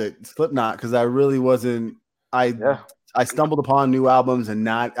called it Slipknot because I really wasn't. I stumbled upon new albums and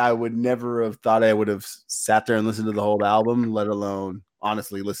I would never have thought I would have sat there and listened to the whole album, let alone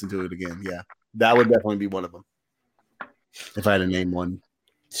honestly listen to it again. Yeah, that would definitely be one of them. If I had to name one.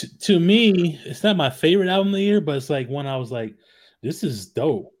 To me, it's not my favorite album of the year, but it's like one I was like, this is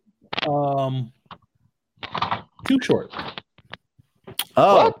dope. Too Short.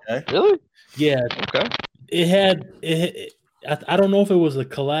 Oh, what? okay. Really? Yeah. Okay. It had I don't know if it was a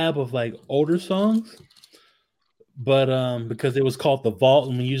collab of like older songs, but because it was called The Vault,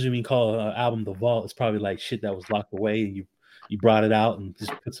 and usually we call an album The Vault, it's probably like shit that was locked away and you brought it out and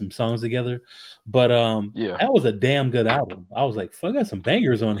just put some songs together. But that was a damn good album. I was like, fuck, I got some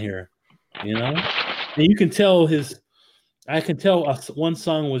bangers on here, you know? And you can tell I can tell one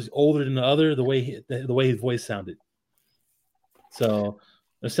song was older than the other, the way his voice sounded. So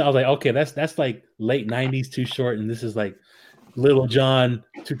I was like, okay, that's like late 90s Too Short, and this is like Little John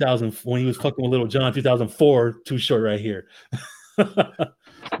 2000 when he was fucking with Little John 2004 Too Short right here.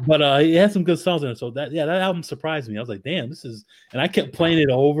 But he had some good songs in it. So that album surprised me. I was like, damn, this is, and I kept playing it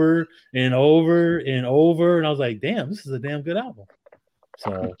over and over and over, and I was like, damn, this is a damn good album.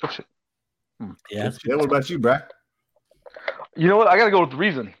 So yeah. What about you, Brad? You know what? I gotta go with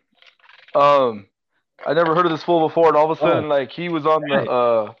Reason. I never heard of this fool before, and all of a sudden, like he was on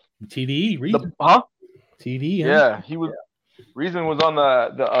the TDE Reason. TDE. Yeah, he was. Reason was on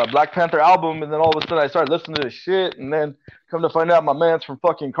the Black Panther album, and then all of a sudden I started listening to this shit, and then come to find out my man's from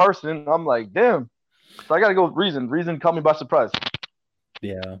fucking Carson. I'm like, damn. So I gotta go with Reason. Reason caught me by surprise.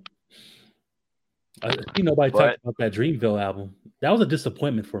 Yeah. I see nobody talked about that Dreamville album. That was a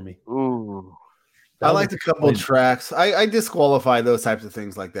disappointment for me. Ooh. I liked a couple of tracks. I disqualify those types of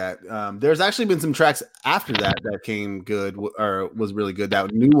things like that. There's actually been some tracks after that came good or was really good.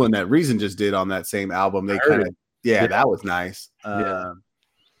 That new one that Reason just did on that same album, they kind of that was nice.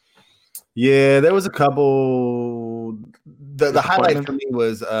 There was a couple. The highlight for me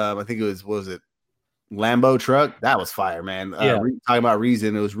was I think it was it Lambo Truck? That was fire, man. Talking about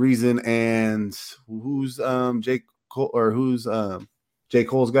Reason, it was Reason and who's J. Cole or who's J.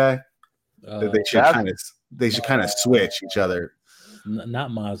 Cole's guy? They should kind of switch each other.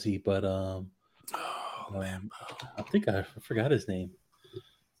 Not Mozzie, but Lambo. I think I forgot his name.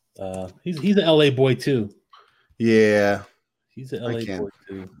 He's an LA boy too. Yeah, he's an LA boy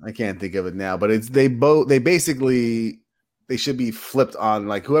too. I can't think of it now, but they should be flipped on,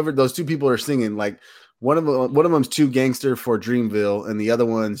 like whoever those two people are singing. Like one of them's too gangster for Dreamville, and the other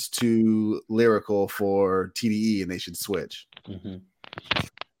one's too lyrical for TDE, and they should switch. Mm-hmm.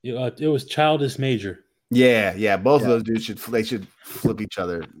 It was Childish Major. Yeah. Both of those dudes should flip each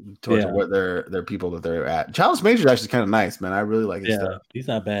other towards what their people that they're at. Childish Major is actually kind of nice, man. I really like his stuff. He's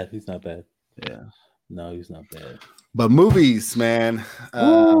not bad. Yeah. No, he's not bad. But movies, man.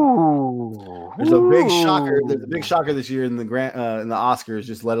 There's a big shocker. There's a big shocker this year in the Oscars.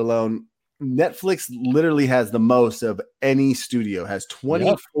 Just let alone Netflix literally has the most of any studio. Has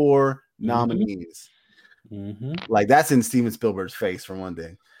 24 nominees. Mm-hmm. Like that's in Steven Spielberg's face for one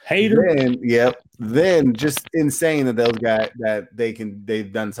thing. Hater. Then just insane that those guys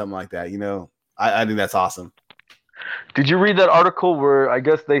they've done something like that. You know, I think that's awesome. Did you read that article where I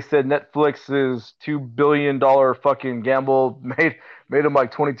guess they said Netflix's $2 billion fucking gamble made them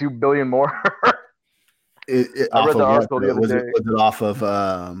like $22 billion more? I read the article the other day. Was it off of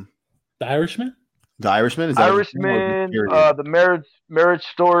The Irishman? The Irishman? Is Irishman, the marriage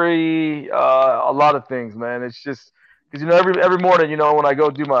story, a lot of things, man. It's just because every morning, when I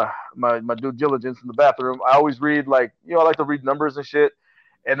go do my due diligence in the bathroom, I always read I like to read numbers and shit,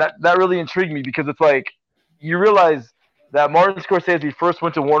 and that really intrigued me because it's like you realize that Martin Scorsese first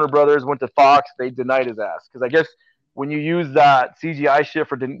went to Warner Brothers, went to Fox, they denied his ass because I guess when you use that CGI shit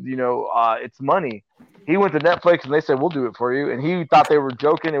for it's money. He went to Netflix and they said, we'll do it for you. And he thought they were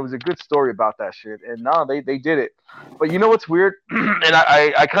joking. It was a good story about that shit. And no, they did it. But you know what's weird? And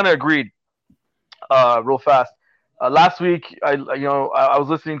I kind of agreed real fast. Last week, I was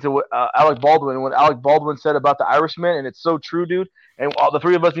listening to what Alec Baldwin, and what Alec Baldwin said about The Irishman, and it's so true, dude. And all the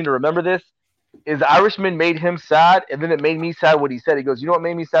three of us need to remember this: is The Irishman made him sad, and then it made me sad. What he said, he goes, "You know what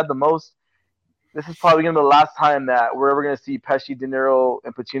made me sad the most? This is probably gonna be the last time that we're ever gonna see Pesci, De Niro,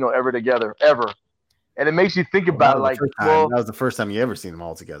 and Pacino ever together, ever." And it makes you think about it, like, well, that was the first time you ever seen them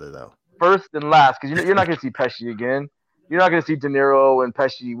all together, though. First and last, because you're not gonna see Pesci again. You're not gonna see De Niro and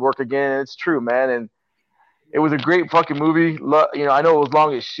Pesci work again. And it's true, man, and it was a great fucking movie. I know it was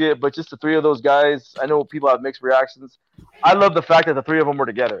long as shit, but just the three of those guys. I know people have mixed reactions. I love the fact that the three of them were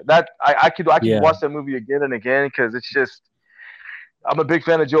together. That I could watch that movie again and again because it's just. I'm a big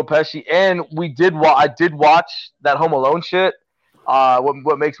fan of Joe Pesci, and I did watch that Home Alone shit.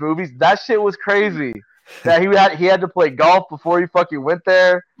 What makes movies? That shit was crazy. That he had to play golf before he fucking went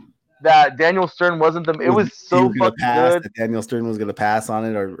there. That Daniel Stern wasn't the. It was so fucking good. That Daniel Stern was gonna pass on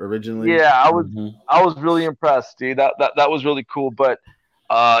it originally. Yeah, I was really impressed, dude. That was really cool. But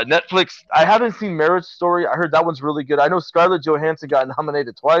Netflix, I haven't seen Marriage Story. I heard that one's really good. I know Scarlett Johansson got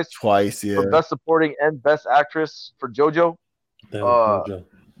nominated twice. Yeah. For Best Supporting and Best Actress for JoJo. The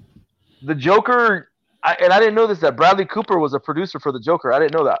Joker, I didn't know this, that Bradley Cooper was a producer for the Joker. I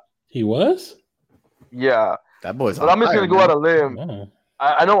didn't know that. He was? Yeah. That boy's But I'm just going to go out on a limb. Oh.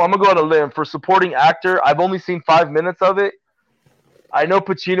 I know I'm going to go out on a limb. For supporting actor, I've only seen 5 minutes of it. I know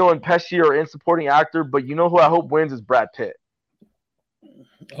Pacino and Pesci are in supporting actor, but you know who I hope wins is Brad Pitt.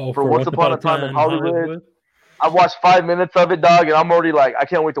 Oh, for Once Upon a Time in Hollywood. I watched 5 minutes of it, dog, and I'm already like, I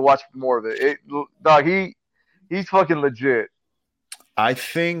can't wait to watch more of it. Dog, he's fucking legit. I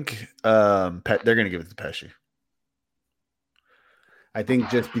think they're going to give it to Pesci. I think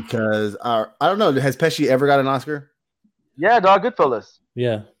just because I don't know. Has Pesci ever got an Oscar? Yeah, dog. Goodfellas.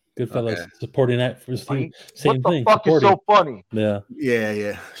 Yeah, Goodfellas. Okay. Supporting that for same thing. What the fuck is so funny? Yeah.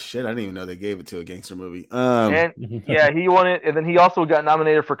 Shit, I didn't even know they gave it to a gangster movie. And he won it, and then he also got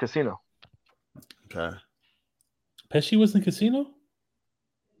nominated for Casino. Okay. Pesci was in Casino?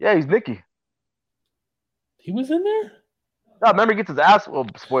 Yeah, he's Nicky. He was in there? No, remember he gets his ass. Well,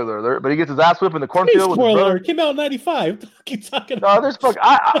 spoiler alert, but he gets his ass whipped in the cornfield. Spoiler! It came out in '95. Keep talking. No, there's fuck.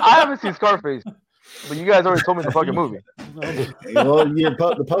 I haven't seen Scarface, but you guys already told me the fucking movie. Well,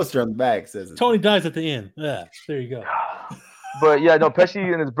 the poster on the back says it. Tony dies at the end. Yeah, there you go. But yeah, no,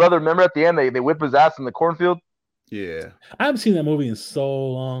 Pesci and his brother. Remember at the end they whip his ass in the cornfield. Yeah, I haven't seen that movie in so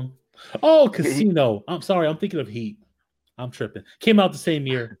long. Oh, Casino. I'm sorry, I'm thinking of Heat. I'm tripping. Came out the same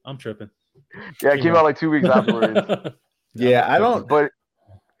year. I'm tripping. Yeah, it came out like 2 weeks afterwards. Yeah,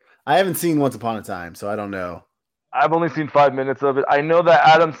 I haven't seen Once Upon a Time, so I don't know. I've only seen 5 minutes of it. I know that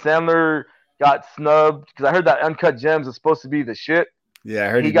Adam Sandler got snubbed because I heard that Uncut Gems is supposed to be the shit. Yeah, I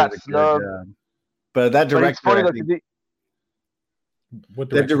heard he got snubbed. But that director, that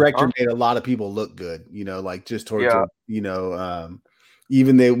director made a lot of people look good. Like just towards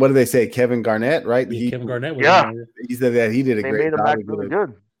even what do they say? Kevin Garnett, right? Kevin Garnett. He said that he did a great job. Made him act really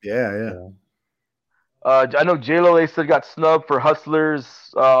good. Yeah. I know J-Lo, they said, got snubbed for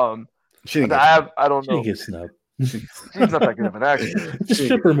Hustlers. I don't know. She gets snubbed. She's not that good of an actor. It's a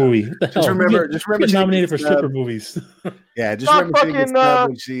stripper movie. Just remember, she's nominated for stripper movies. Yeah, just remember fucking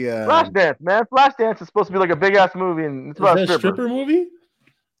Flashdance, man. Flashdance is supposed to be like a big ass movie, and it's about a stripper movie.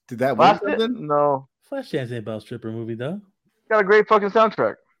 Did that win something? No. Flashdance ain't about stripper movie though. Got a great fucking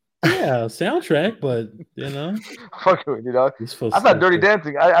soundtrack. Yeah, soundtrack, but Fuck with you, dog. I thought Dirty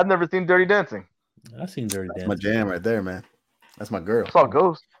Dancing. I've never seen Dirty Dancing. I've seen Dirty Dancing. That's my jam right there, man. That's my girl. I saw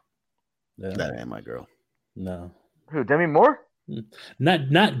Ghost. Yeah. That ain't my girl. No. Who? Demi Moore?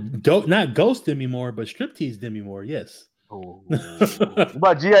 Not Ghost Demi Moore, but striptease Demi Moore. Yes. What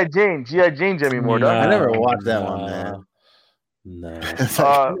about G.I. Jane? G.I. Jane Demi Moore. Dog. I never watched that one, man. No.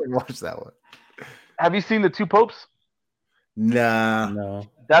 I never watched that one. Have you seen The Two Popes? Nah. No.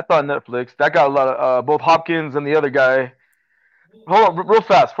 That's on Netflix. That got a lot of both Hopkins and the other guy. Hold on, real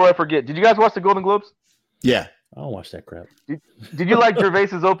fast before I forget. Did you guys watch the Golden Globes? Yeah. I don't watch that crap. Did you like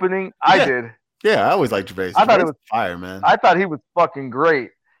Gervais's opening? I did. Yeah, I always liked Gervais. I thought it was fire, man. I thought he was fucking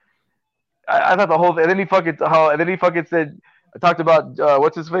great. I thought the whole thing, and then he fucking said, I talked about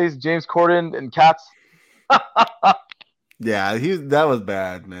what's his face, James Corden and Cats. Yeah, that was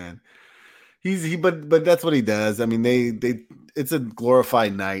bad, man. But that's what he does. I mean, they it's a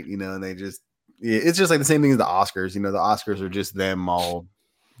glorified night, and they just it's just like the same thing as the Oscars. The Oscars are just them all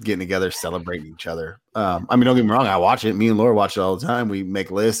getting together, celebrating each other. I mean, don't get me wrong, I watch it. Me and Laura watch it all the time. We make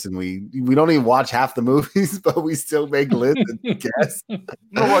lists, and we don't even watch half the movies, but we still make lists and guess. I'm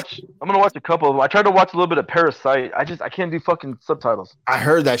gonna watch a couple of them. I tried to watch a little bit of Parasite. I can't do fucking subtitles. I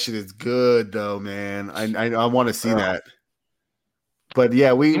heard that shit is good though, man. I want to see that. But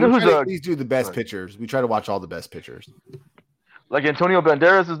yeah, we know try who's to a- at least do the best Sorry. pictures. We try to watch all the best pictures. Like Antonio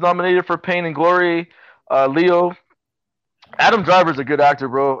Banderas is nominated for Pain and Glory. Leo. Adam Driver's a good actor,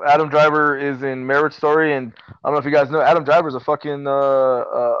 bro. Adam Driver is in Marriage Story, and I don't know if you guys know, Adam Driver's a fucking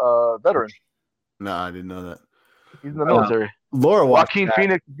veteran. No, I didn't know that. He's in the military. Laura watched Joaquin that.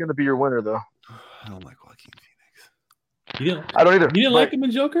 Phoenix is gonna be your winner, though. I don't like Joaquin Phoenix. You didn't, I don't either. you didn't but like him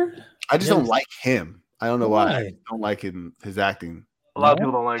in Joker? I just Yeah. don't like him. I don't know why. Why? I don't like his acting. A lot of No?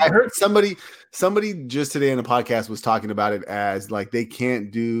 people don't like I him. heard somebody just today in a podcast was talking about it as like they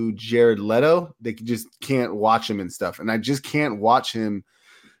can't do Jared Leto. They just can't watch him and stuff. And I just can't watch him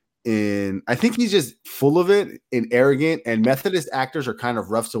I think he's just full of it and arrogant, and Methodist actors are kind of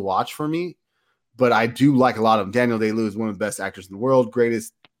rough to watch for me. But I do like a lot of them. Daniel Day-Lewis is one of the best actors in the world,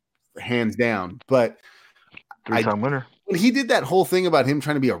 greatest hands down. But Three-time winner. when he did that whole thing about him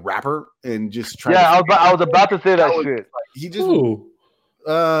trying to be a rapper and just trying Yeah, to, I was about to say that That was- shit. he just Ooh,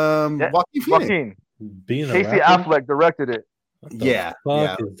 Joaquin Phoenix. Joaquin. being a Casey rapper? Affleck directed it. What the Yeah,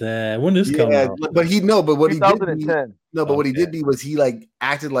 fuck is that? When did this come Yeah, out? but what he did 2010. what he Okay. did was he like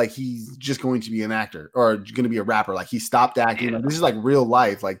acted like he's just going to be an actor or going to be a rapper. Like he stopped acting. Like, this is like real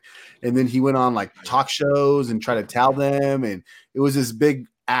life. Like, and then he went on like talk shows and tried to tell them, and it was this big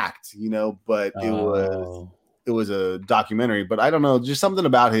act, But Oh. it was a documentary. But I don't know, just something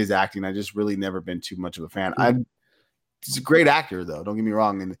about his acting. I just really never been too much of a fan. He's a great actor, though. Don't get me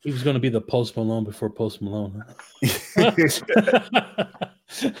wrong. And He was going to be the Post Malone before Post Malone. yeah,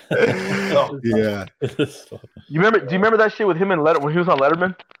 You remember? Do you remember that shit with him and when he was on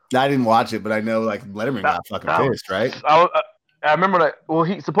Letterman? I didn't watch it, but I know like Letterman got fucking pissed, right? I remember that. Well,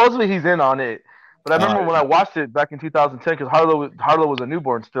 supposedly he's in on it, but I remember when I watched it back in 2010 because Harlow was a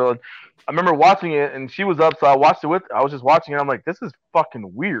newborn still. And I remember watching it, and she was up, so I watched it I was just watching it. I'm like, this is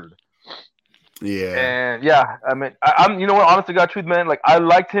fucking weird. Yeah. And yeah, I mean, I'm you know what? Honest to God, truth, man. Like I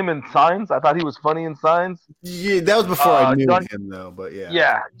liked him in Signs. I thought he was funny in Signs. Yeah, that was before I knew Johnny- him, though. But yeah.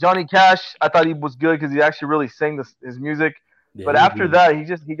 Yeah, Johnny Cash. I thought he was good because he actually really sang his music. Yeah, But he after did.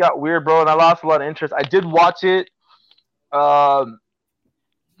 that, he got weird, bro, and I lost a lot of interest. I did watch it.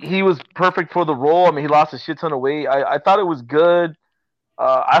 He was perfect for the role. I mean, he lost a shit ton of weight. I thought it was good.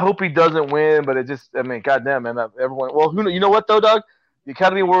 I hope he doesn't win, but goddamn, man, everyone. Well, you know what though, Doug? The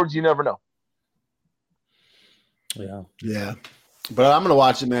Academy Awards, you never know. Yeah. Yeah. But I'm gonna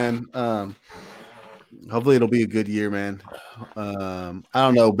watch it, man. Hopefully it'll be a good year, man. I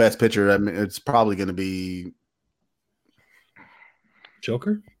don't know, best picture. I mean, it's probably gonna be.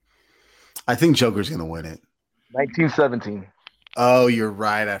 Joker? I think Joker's gonna win it. 1917. Oh, you're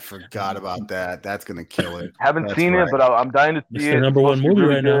right. I forgot about that. That's gonna kill it. Haven't That's seen right. it, but I'm dying to It's see the it. number It's one supposed to be movie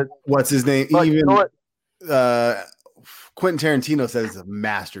really right now. good. What's his name? But you know what? Quentin Tarantino says it's a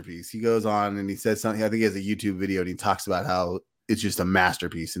masterpiece. He goes on and he says something. I think he has a YouTube video and he talks about how it's just a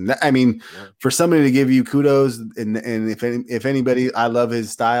masterpiece. And that, I mean, for somebody to give you kudos, and if anybody, I love his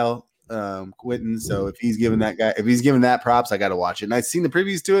style, Quentin. So if he's giving that props, I got to watch it. And I've seen the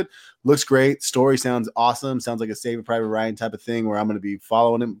previews to it. Looks great. Story sounds awesome. Sounds like a Saving Private Ryan type of thing where I'm going to be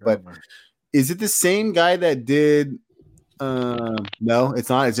following him. But is it the same guy that did? No, it's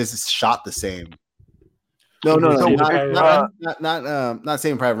not. It's just shot the same. No, Saving not Private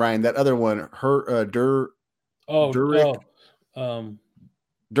Saving Private Ryan. That other one,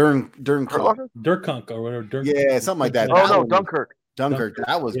 Durkunk or whatever. Yeah, something like that. Oh That no, one- Dunkirk. Dunkirk.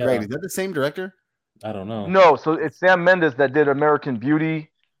 That was Yeah. great. Is that the same director? I don't know. No, so it's Sam Mendes that did American Beauty.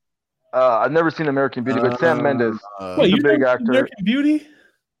 I've never seen American Beauty, but Sam Mendes. What, He's you a big know actor. American Beauty?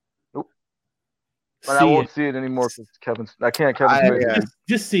 Nope. But See I won't it. see it anymore because I can't Kevin I- Smith. yeah.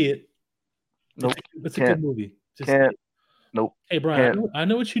 Just see it. Nope. It's a Can't. good movie. Just Can't. Nope. Hey, Brian, Can't. I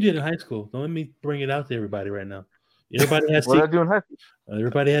know what you did in high school. Don't let me bring it out to everybody right now. Everybody has What did I secrets. do in high school?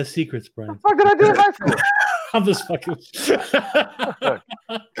 Everybody has secrets, Brian. What did I do in high school? I'm just fucking.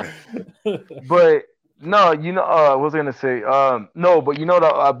 But no, what was I gonna say? No, but B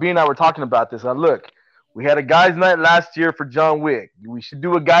and I were talking about this. Look, we had a guys' night last year for John Wick. We should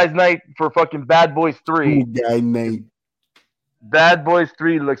do a guys' night for fucking Bad Boys 3. Guy named. Bad Boys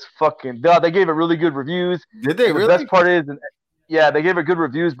 3 looks fucking. They gave it really good reviews. Did they The really? best part is, yeah, they gave it good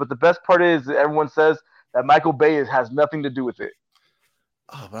reviews. But the best part is, that everyone says that Michael Bay has nothing to do with it.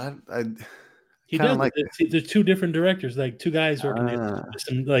 Oh, but I He Kinda does. like There's two different directors, like two guys working there.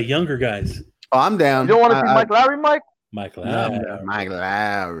 Some like younger guys. oh, I'm down. You don't want to see Mike Lowry, Mike? Michael. Mike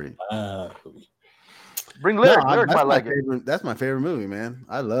Lowry. Bring Lyric. No, Lyric that's might my like it. favorite. That's my favorite movie, man.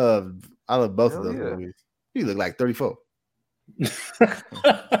 I love both of Hell those yeah. movies. You look like 34.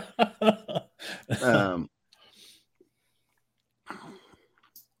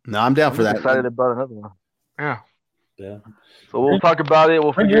 No, I'm down for I'm that. excited about another one. Yeah. Yeah. So we'll talk about it.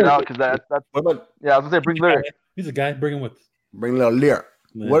 We'll Bring figure it Lyric. out because that's What about yeah. I was gonna say bring Lyric. He's a guy. Bring him with us. bring a little lyric?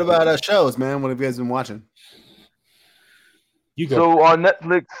 Yeah. What about shows, man? What have you guys been watching? You go. So on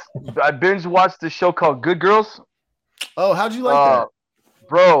Netflix, I binge watched this show called Good Girls. Oh, how'd you like that?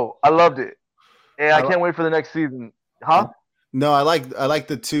 Bro, I loved it, and I I can't wait for the next season. Huh? No, I like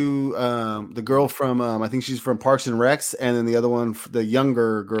the two. The girl from I think she's from Parks and Recs, and then the other one, the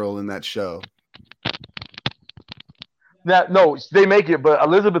younger girl in that show. No, they make it, but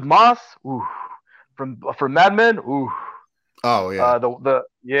Elizabeth Moss, ooh, from Mad Men, ooh. Oh yeah.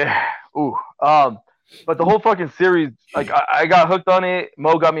 Ooh. But the whole fucking series, like I got hooked on it.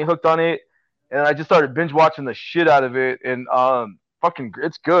 Mo got me hooked on it, and I just started binge watching the shit out of it. And fucking,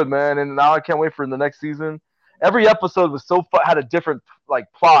 it's good, man. And now I can't wait for the next season. Every episode was had a different like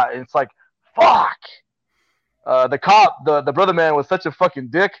plot, and it's like, fuck. The cop, the brother man, was such a fucking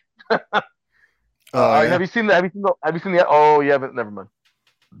dick. Yeah. Have you seen that? Have you seen the? Oh, you haven't. Never mind.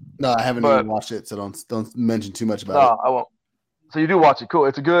 No, I haven't even watched it, so don't mention too much about it. No, I won't. So you do watch it, cool.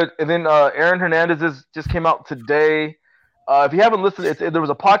 It's a good. And then Aaron Hernandez just came out today. If you haven't listened, there was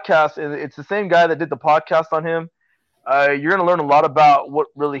a podcast, and it's the same guy that did the podcast on him. You're gonna learn a lot about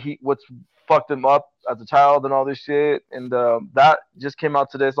what's fucked him up as a child and all this shit. And that just came out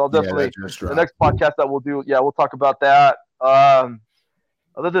today, so I'll definitely the next podcast that we'll do. Yeah, we'll talk about that.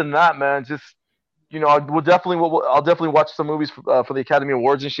 Other than that, man, just. I'll definitely watch some movies for the Academy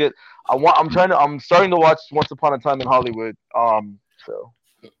Awards and shit. I'm starting to watch Once Upon a Time in Hollywood. So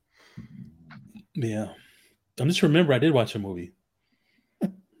yeah, I just remember I did watch a movie,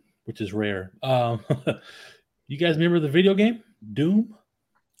 which is rare. You guys remember the video game Doom?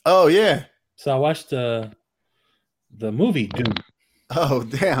 Oh yeah. So I watched the movie Doom. Oh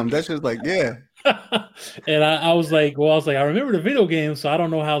damn, that's just like yeah. And I was like, I remember the video game, so I don't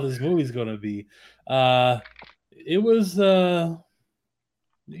know how this movie's gonna be. It was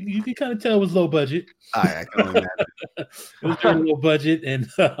you can kind of tell it was low budget. I can imagine. It was very low budget, and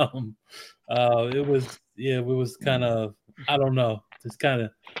it was kind of, I don't know,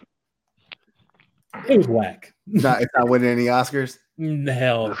 it was whack. It's not winning any Oscars.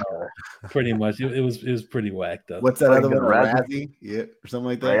 Hell no. Pretty much. It was pretty whacked up. What's that other one? Razzie? Yeah, or something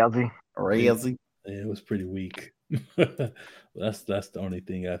like that. Razzie. Yeah, it was pretty weak. That's the only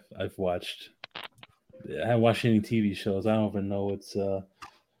thing I've watched. I haven't watched any TV shows. I don't even know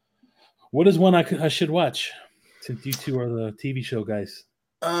what is one I should watch, since you two are the TV show guys.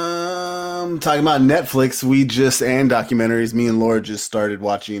 Talking about Netflix, and documentaries. Me and Laura just started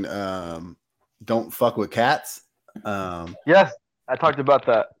watching Don't Fuck with Cats. Yes, I talked about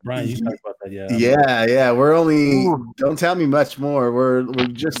that. Brian, you talked about that, yeah. Yeah. We're only don't tell me much more. We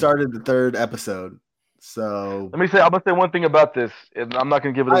just started the third episode. So I'm gonna say one thing about this, and I'm not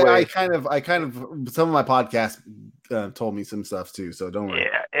gonna give it away. I kind of some of my podcasts told me some stuff too, so don't worry.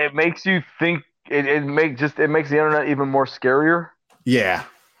 Yeah, it makes you think. It makes the internet even more scarier. Yeah.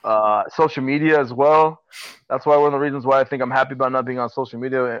 Social media as well. That's why one of the reasons why I think I'm happy about not being on social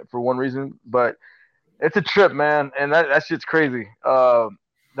media for one reason. But it's a trip, man, and that shit's crazy. The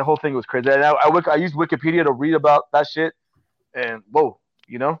whole thing was crazy. And I used Wikipedia to read about that shit, and whoa,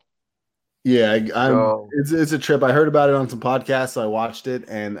 Yeah, it's a trip. I heard about it on some podcasts, so I watched it,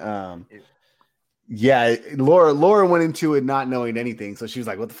 and Laura went into it not knowing anything, so she was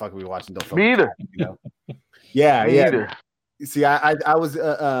like, "What the fuck are we watching?" Don't Me either. Yeah, Me either. See, I was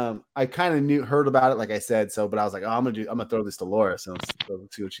I kind of heard about it, like I said, but I was like, oh, I'm gonna throw this to Laura, so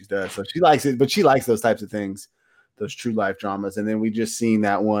let's see what she does. So she likes it, but she likes those types of things, those true life dramas. And then we just seen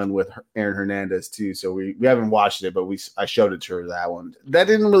that one with Aaron Hernandez too. So we haven't watched it, but I showed it to her, that one. That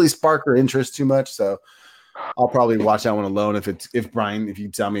didn't really spark her interest too much, so I'll probably watch that one alone if you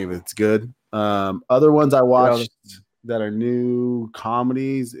tell me if it's good. Other ones I watched that are new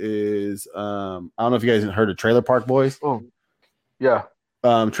comedies is I don't know if you guys heard of Trailer Park Boys. Oh, yeah.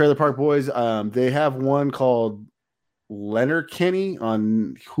 Trailer Park Boys. They have one called Letterkenny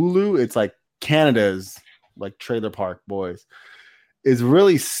on Hulu. It's like Canada's like Trailer Park Boys. It's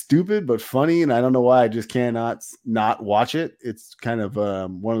really stupid but funny, and I don't know why I just cannot not watch it. It's kind of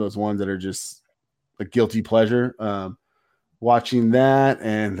one of those ones that are just a guilty pleasure. Watching that,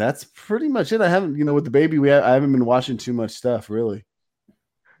 and that's pretty much it. I haven't, with the baby, I haven't been watching too much stuff really.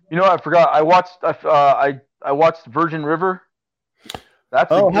 I forgot. I watched Virgin River.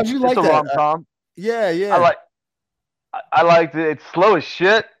 How'd you like that? Rom-com. Yeah. I liked it. It's slow as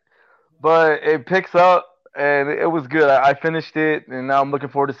shit, but it picks up, and it was good. I finished it, and now I'm looking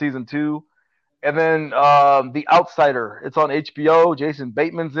forward to season 2. And then The Outsider. It's on HBO. Jason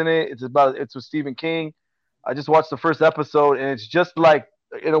Bateman's in it. It's with Stephen King. I just watched the first episode, and it's just like,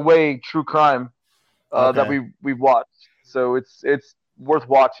 in a way, true crime. that we've watched. So it's worth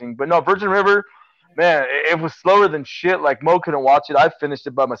watching. But no, Virgin River, man, it was slower than shit. Like Mo couldn't watch it. I finished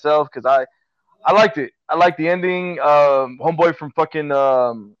it by myself because I liked it. I liked the ending. Homeboy from fucking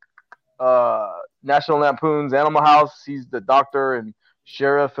National Lampoon's Animal House. He's the doctor and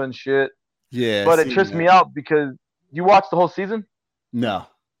sheriff and shit. Yeah, but it trips me out because you watched the whole season. No,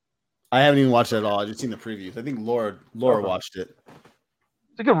 I haven't even watched it at all. I just seen the previews. I think Laura watched it.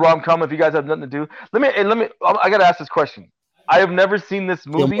 It's a good rom-com if you guys have nothing to do. Let me. I gotta ask this question. I have never seen this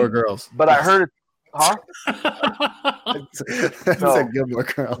movie. Gilmore Girls. But I heard it. Huh? No. Gilmore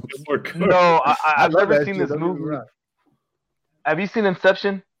Girls. No, I've never seen this movie. Have you seen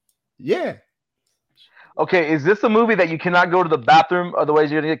Inception? Yeah. Okay, is this a movie that you cannot go to the bathroom,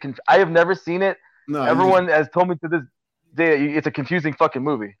 otherwise you're gonna get I have never seen it. No, everyone has told me to this day it's a confusing fucking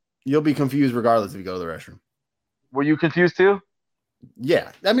movie. You'll be confused regardless if you go to the restroom. Were you confused too?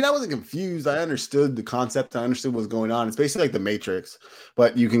 Yeah, I mean, I wasn't confused. I understood the concept. I understood what's going on. It's basically like the Matrix,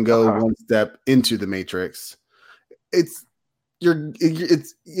 but you can go one step into the Matrix. It's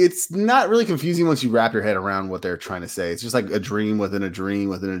not really confusing once you wrap your head around what they're trying to say. It's just like a dream within a dream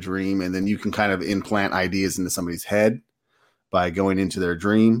within a dream, and then you can kind of implant ideas into somebody's head by going into their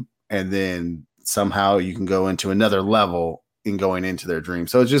dream, and then somehow you can go into another level in going into their dream.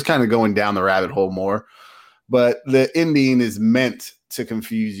 So it's just kind of going down the rabbit hole more. But the ending is meant to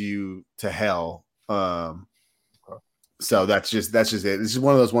confuse you to hell. So that's just it. It's just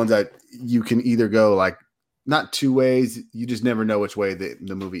one of those ones that you can either go like not two ways. You just never know which way the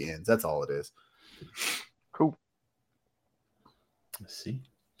movie ends. That's all it is. Cool. Let's see.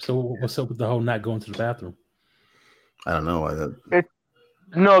 So what's up with the whole not going to the bathroom? I don't know why that.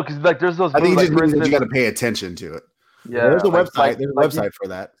 No, because like there's those. I think you got to pay attention to it. Yeah, there's a website. There's a website for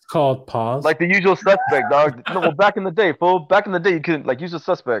that. It's called Pause. Like The Usual Suspect, dog. No, well, back in the day, fool. Back in the day, you couldn't like Usual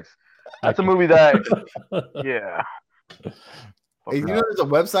Suspects. That's a movie that. Yeah. Hey, you know, there's a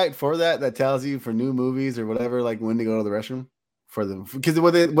website for that tells you for new movies or whatever, like when to go to the restroom for them. Because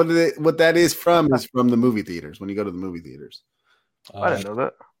what that is from the movie theaters. When you go to the movie theaters. I didn't know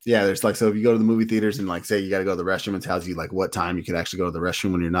that. Yeah, there's like, so if you go to the movie theaters and like say you got to go to the restroom, it tells you like what time you could actually go to the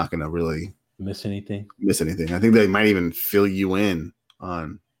restroom when you're not going to really miss anything. I think they might even fill you in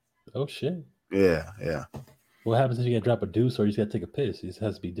on. Oh shit. Yeah. What happens if you got to drop a deuce or you just got to take a piss? It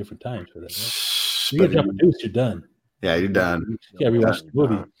has to be different times for that. Right? You got to drop a deuce, you're done. Yeah, you're done. You got to rewatch the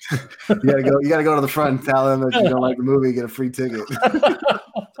movie. You gotta go to the front and tell them that you don't like the movie, get a free ticket.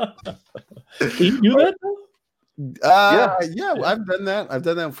 Can you do that though? Yeah, I've done that. I've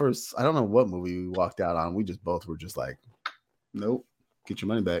done that for I don't know what movie we walked out on. We just both were just like, nope, get your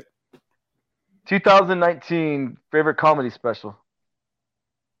money back. 2019 favorite comedy special.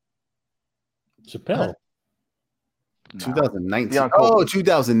 Chappelle. 2019. Oh,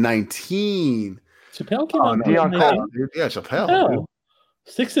 2019. Chappelle came out. Yeah, Chappelle.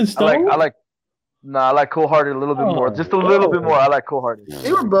 Sticks and Stones. I like Cold Hearted a little bit more. Just a little bit more. I like Cold Hearted.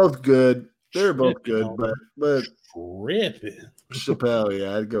 They were both good. But tripping. Chappelle,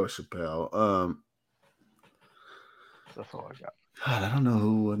 yeah, I'd go with Chappelle. That's all I got. God, I don't know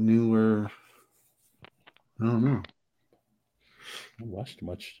who newer. I don't know. I watched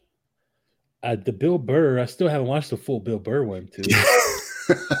much. The Bill Burr. I still haven't watched the full Bill Burr one too.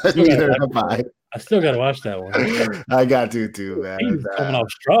 I still got to watch that one. I got to too, man. He was coming out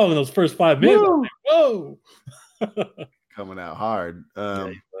strong in those first 5 minutes. Like, whoa. Coming out hard. Yeah,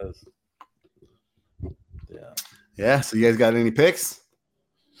 he was. Yeah. So you guys got any picks?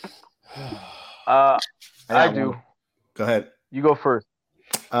 I do. Go ahead. You go first.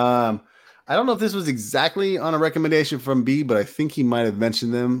 I don't know if this was exactly on a recommendation from B, but I think he might have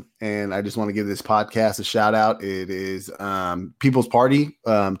mentioned them, and I just want to give this podcast a shout out. It is People's Party,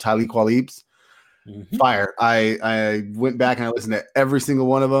 Talib Kweli's. Mm-hmm. Fire. I went back and I listened to every single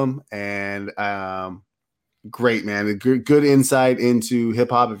one of them, and great, man. Good insight into hip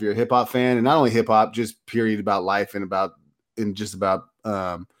hop if you're a hip hop fan, and not only hip hop, just period about life and just about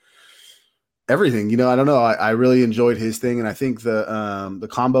everything. You know, I don't know. I really enjoyed his thing, and I think the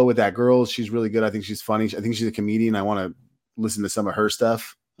combo with that girl, she's really good. I think she's funny. I think she's a comedian. I want to listen to some of her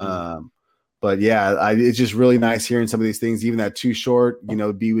stuff. Mm-hmm. But yeah, it's just really nice hearing some of these things. Even that Too Short, you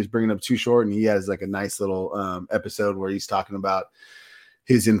know, B was bringing up Too Short, and he has like a nice little episode where he's talking about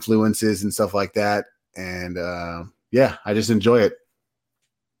his influences and stuff like that. And yeah, I just enjoy it.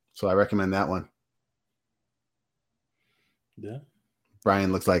 So I recommend that one. Yeah.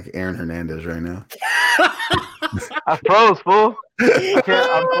 Brian looks like Aaron Hernandez right now. I froze, fool. I'm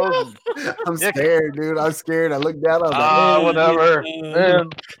frozen. I'm scared, dude. I'm scared. I looked down. I was like, whatever. Man.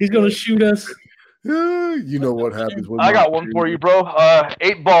 He's going to shoot us. You know what happens when I got one for you, bro.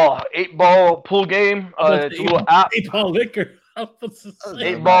 8-ball pool game. It's a little app. 8-ball liquor.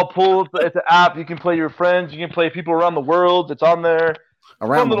 8-ball pool. It's an app. You can play your friends. You can play people around the world. It's on there.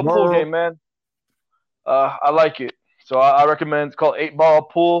 Around the world. Pool game, man. I like it. So I recommend. It's called 8-ball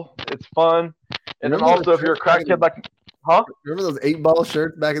pool. It's fun. And then also, if you're a crackhead like, huh? Remember those 8-ball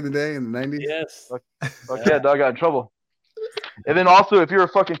shirts back in the day in the 90s? Yes. Yeah, dog, I got in trouble. And then also, if you're a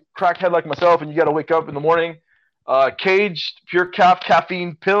fucking crackhead like myself and you got to wake up in the morning, Caged Pure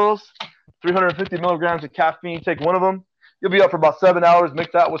Caffeine pills, 350 milligrams of caffeine. Take one of them. You'll be up for about 7 hours.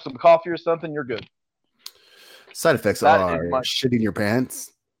 Mix that with some coffee or something. You're good. Side effects are shitting your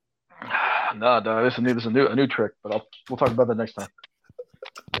pants. No, dog. This is a new trick, but we'll talk about that next time.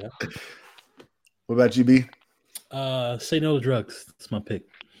 Yeah. What about you, B? Say no to drugs. That's my pick.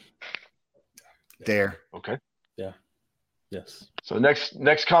 Dare. Okay. Yeah. Yes. So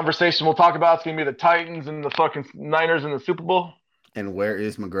next conversation we'll talk about is gonna be the Titans and the fucking Niners in the Super Bowl. And where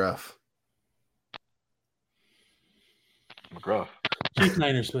is McGruff? Chief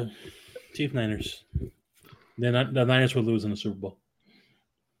Niners, man. Chief Niners. The Niners will lose in the Super Bowl.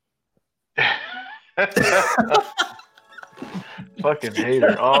 Fucking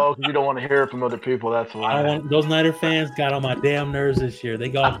hater. Oh, because you don't want to hear it from other people. That's why. Those Niner fans got on my damn nerves this year.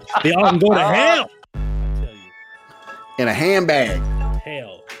 They all can go to hell. I tell you. In a handbag.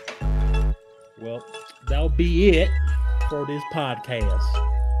 Hell. Well, that'll be it for this podcast.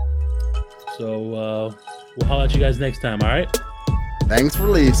 So we'll holler at you guys next time. All right. Thanks for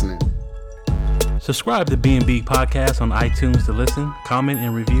listening. Subscribe to B&B Podcast on iTunes to listen, comment,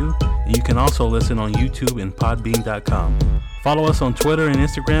 and review. And you can also listen on YouTube and podbean.com. Follow us on Twitter and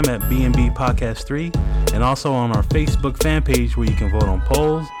Instagram at B&B Podcast 3, and also on our Facebook fan page where you can vote on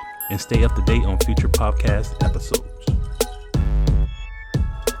polls and stay up to date on future podcast episodes.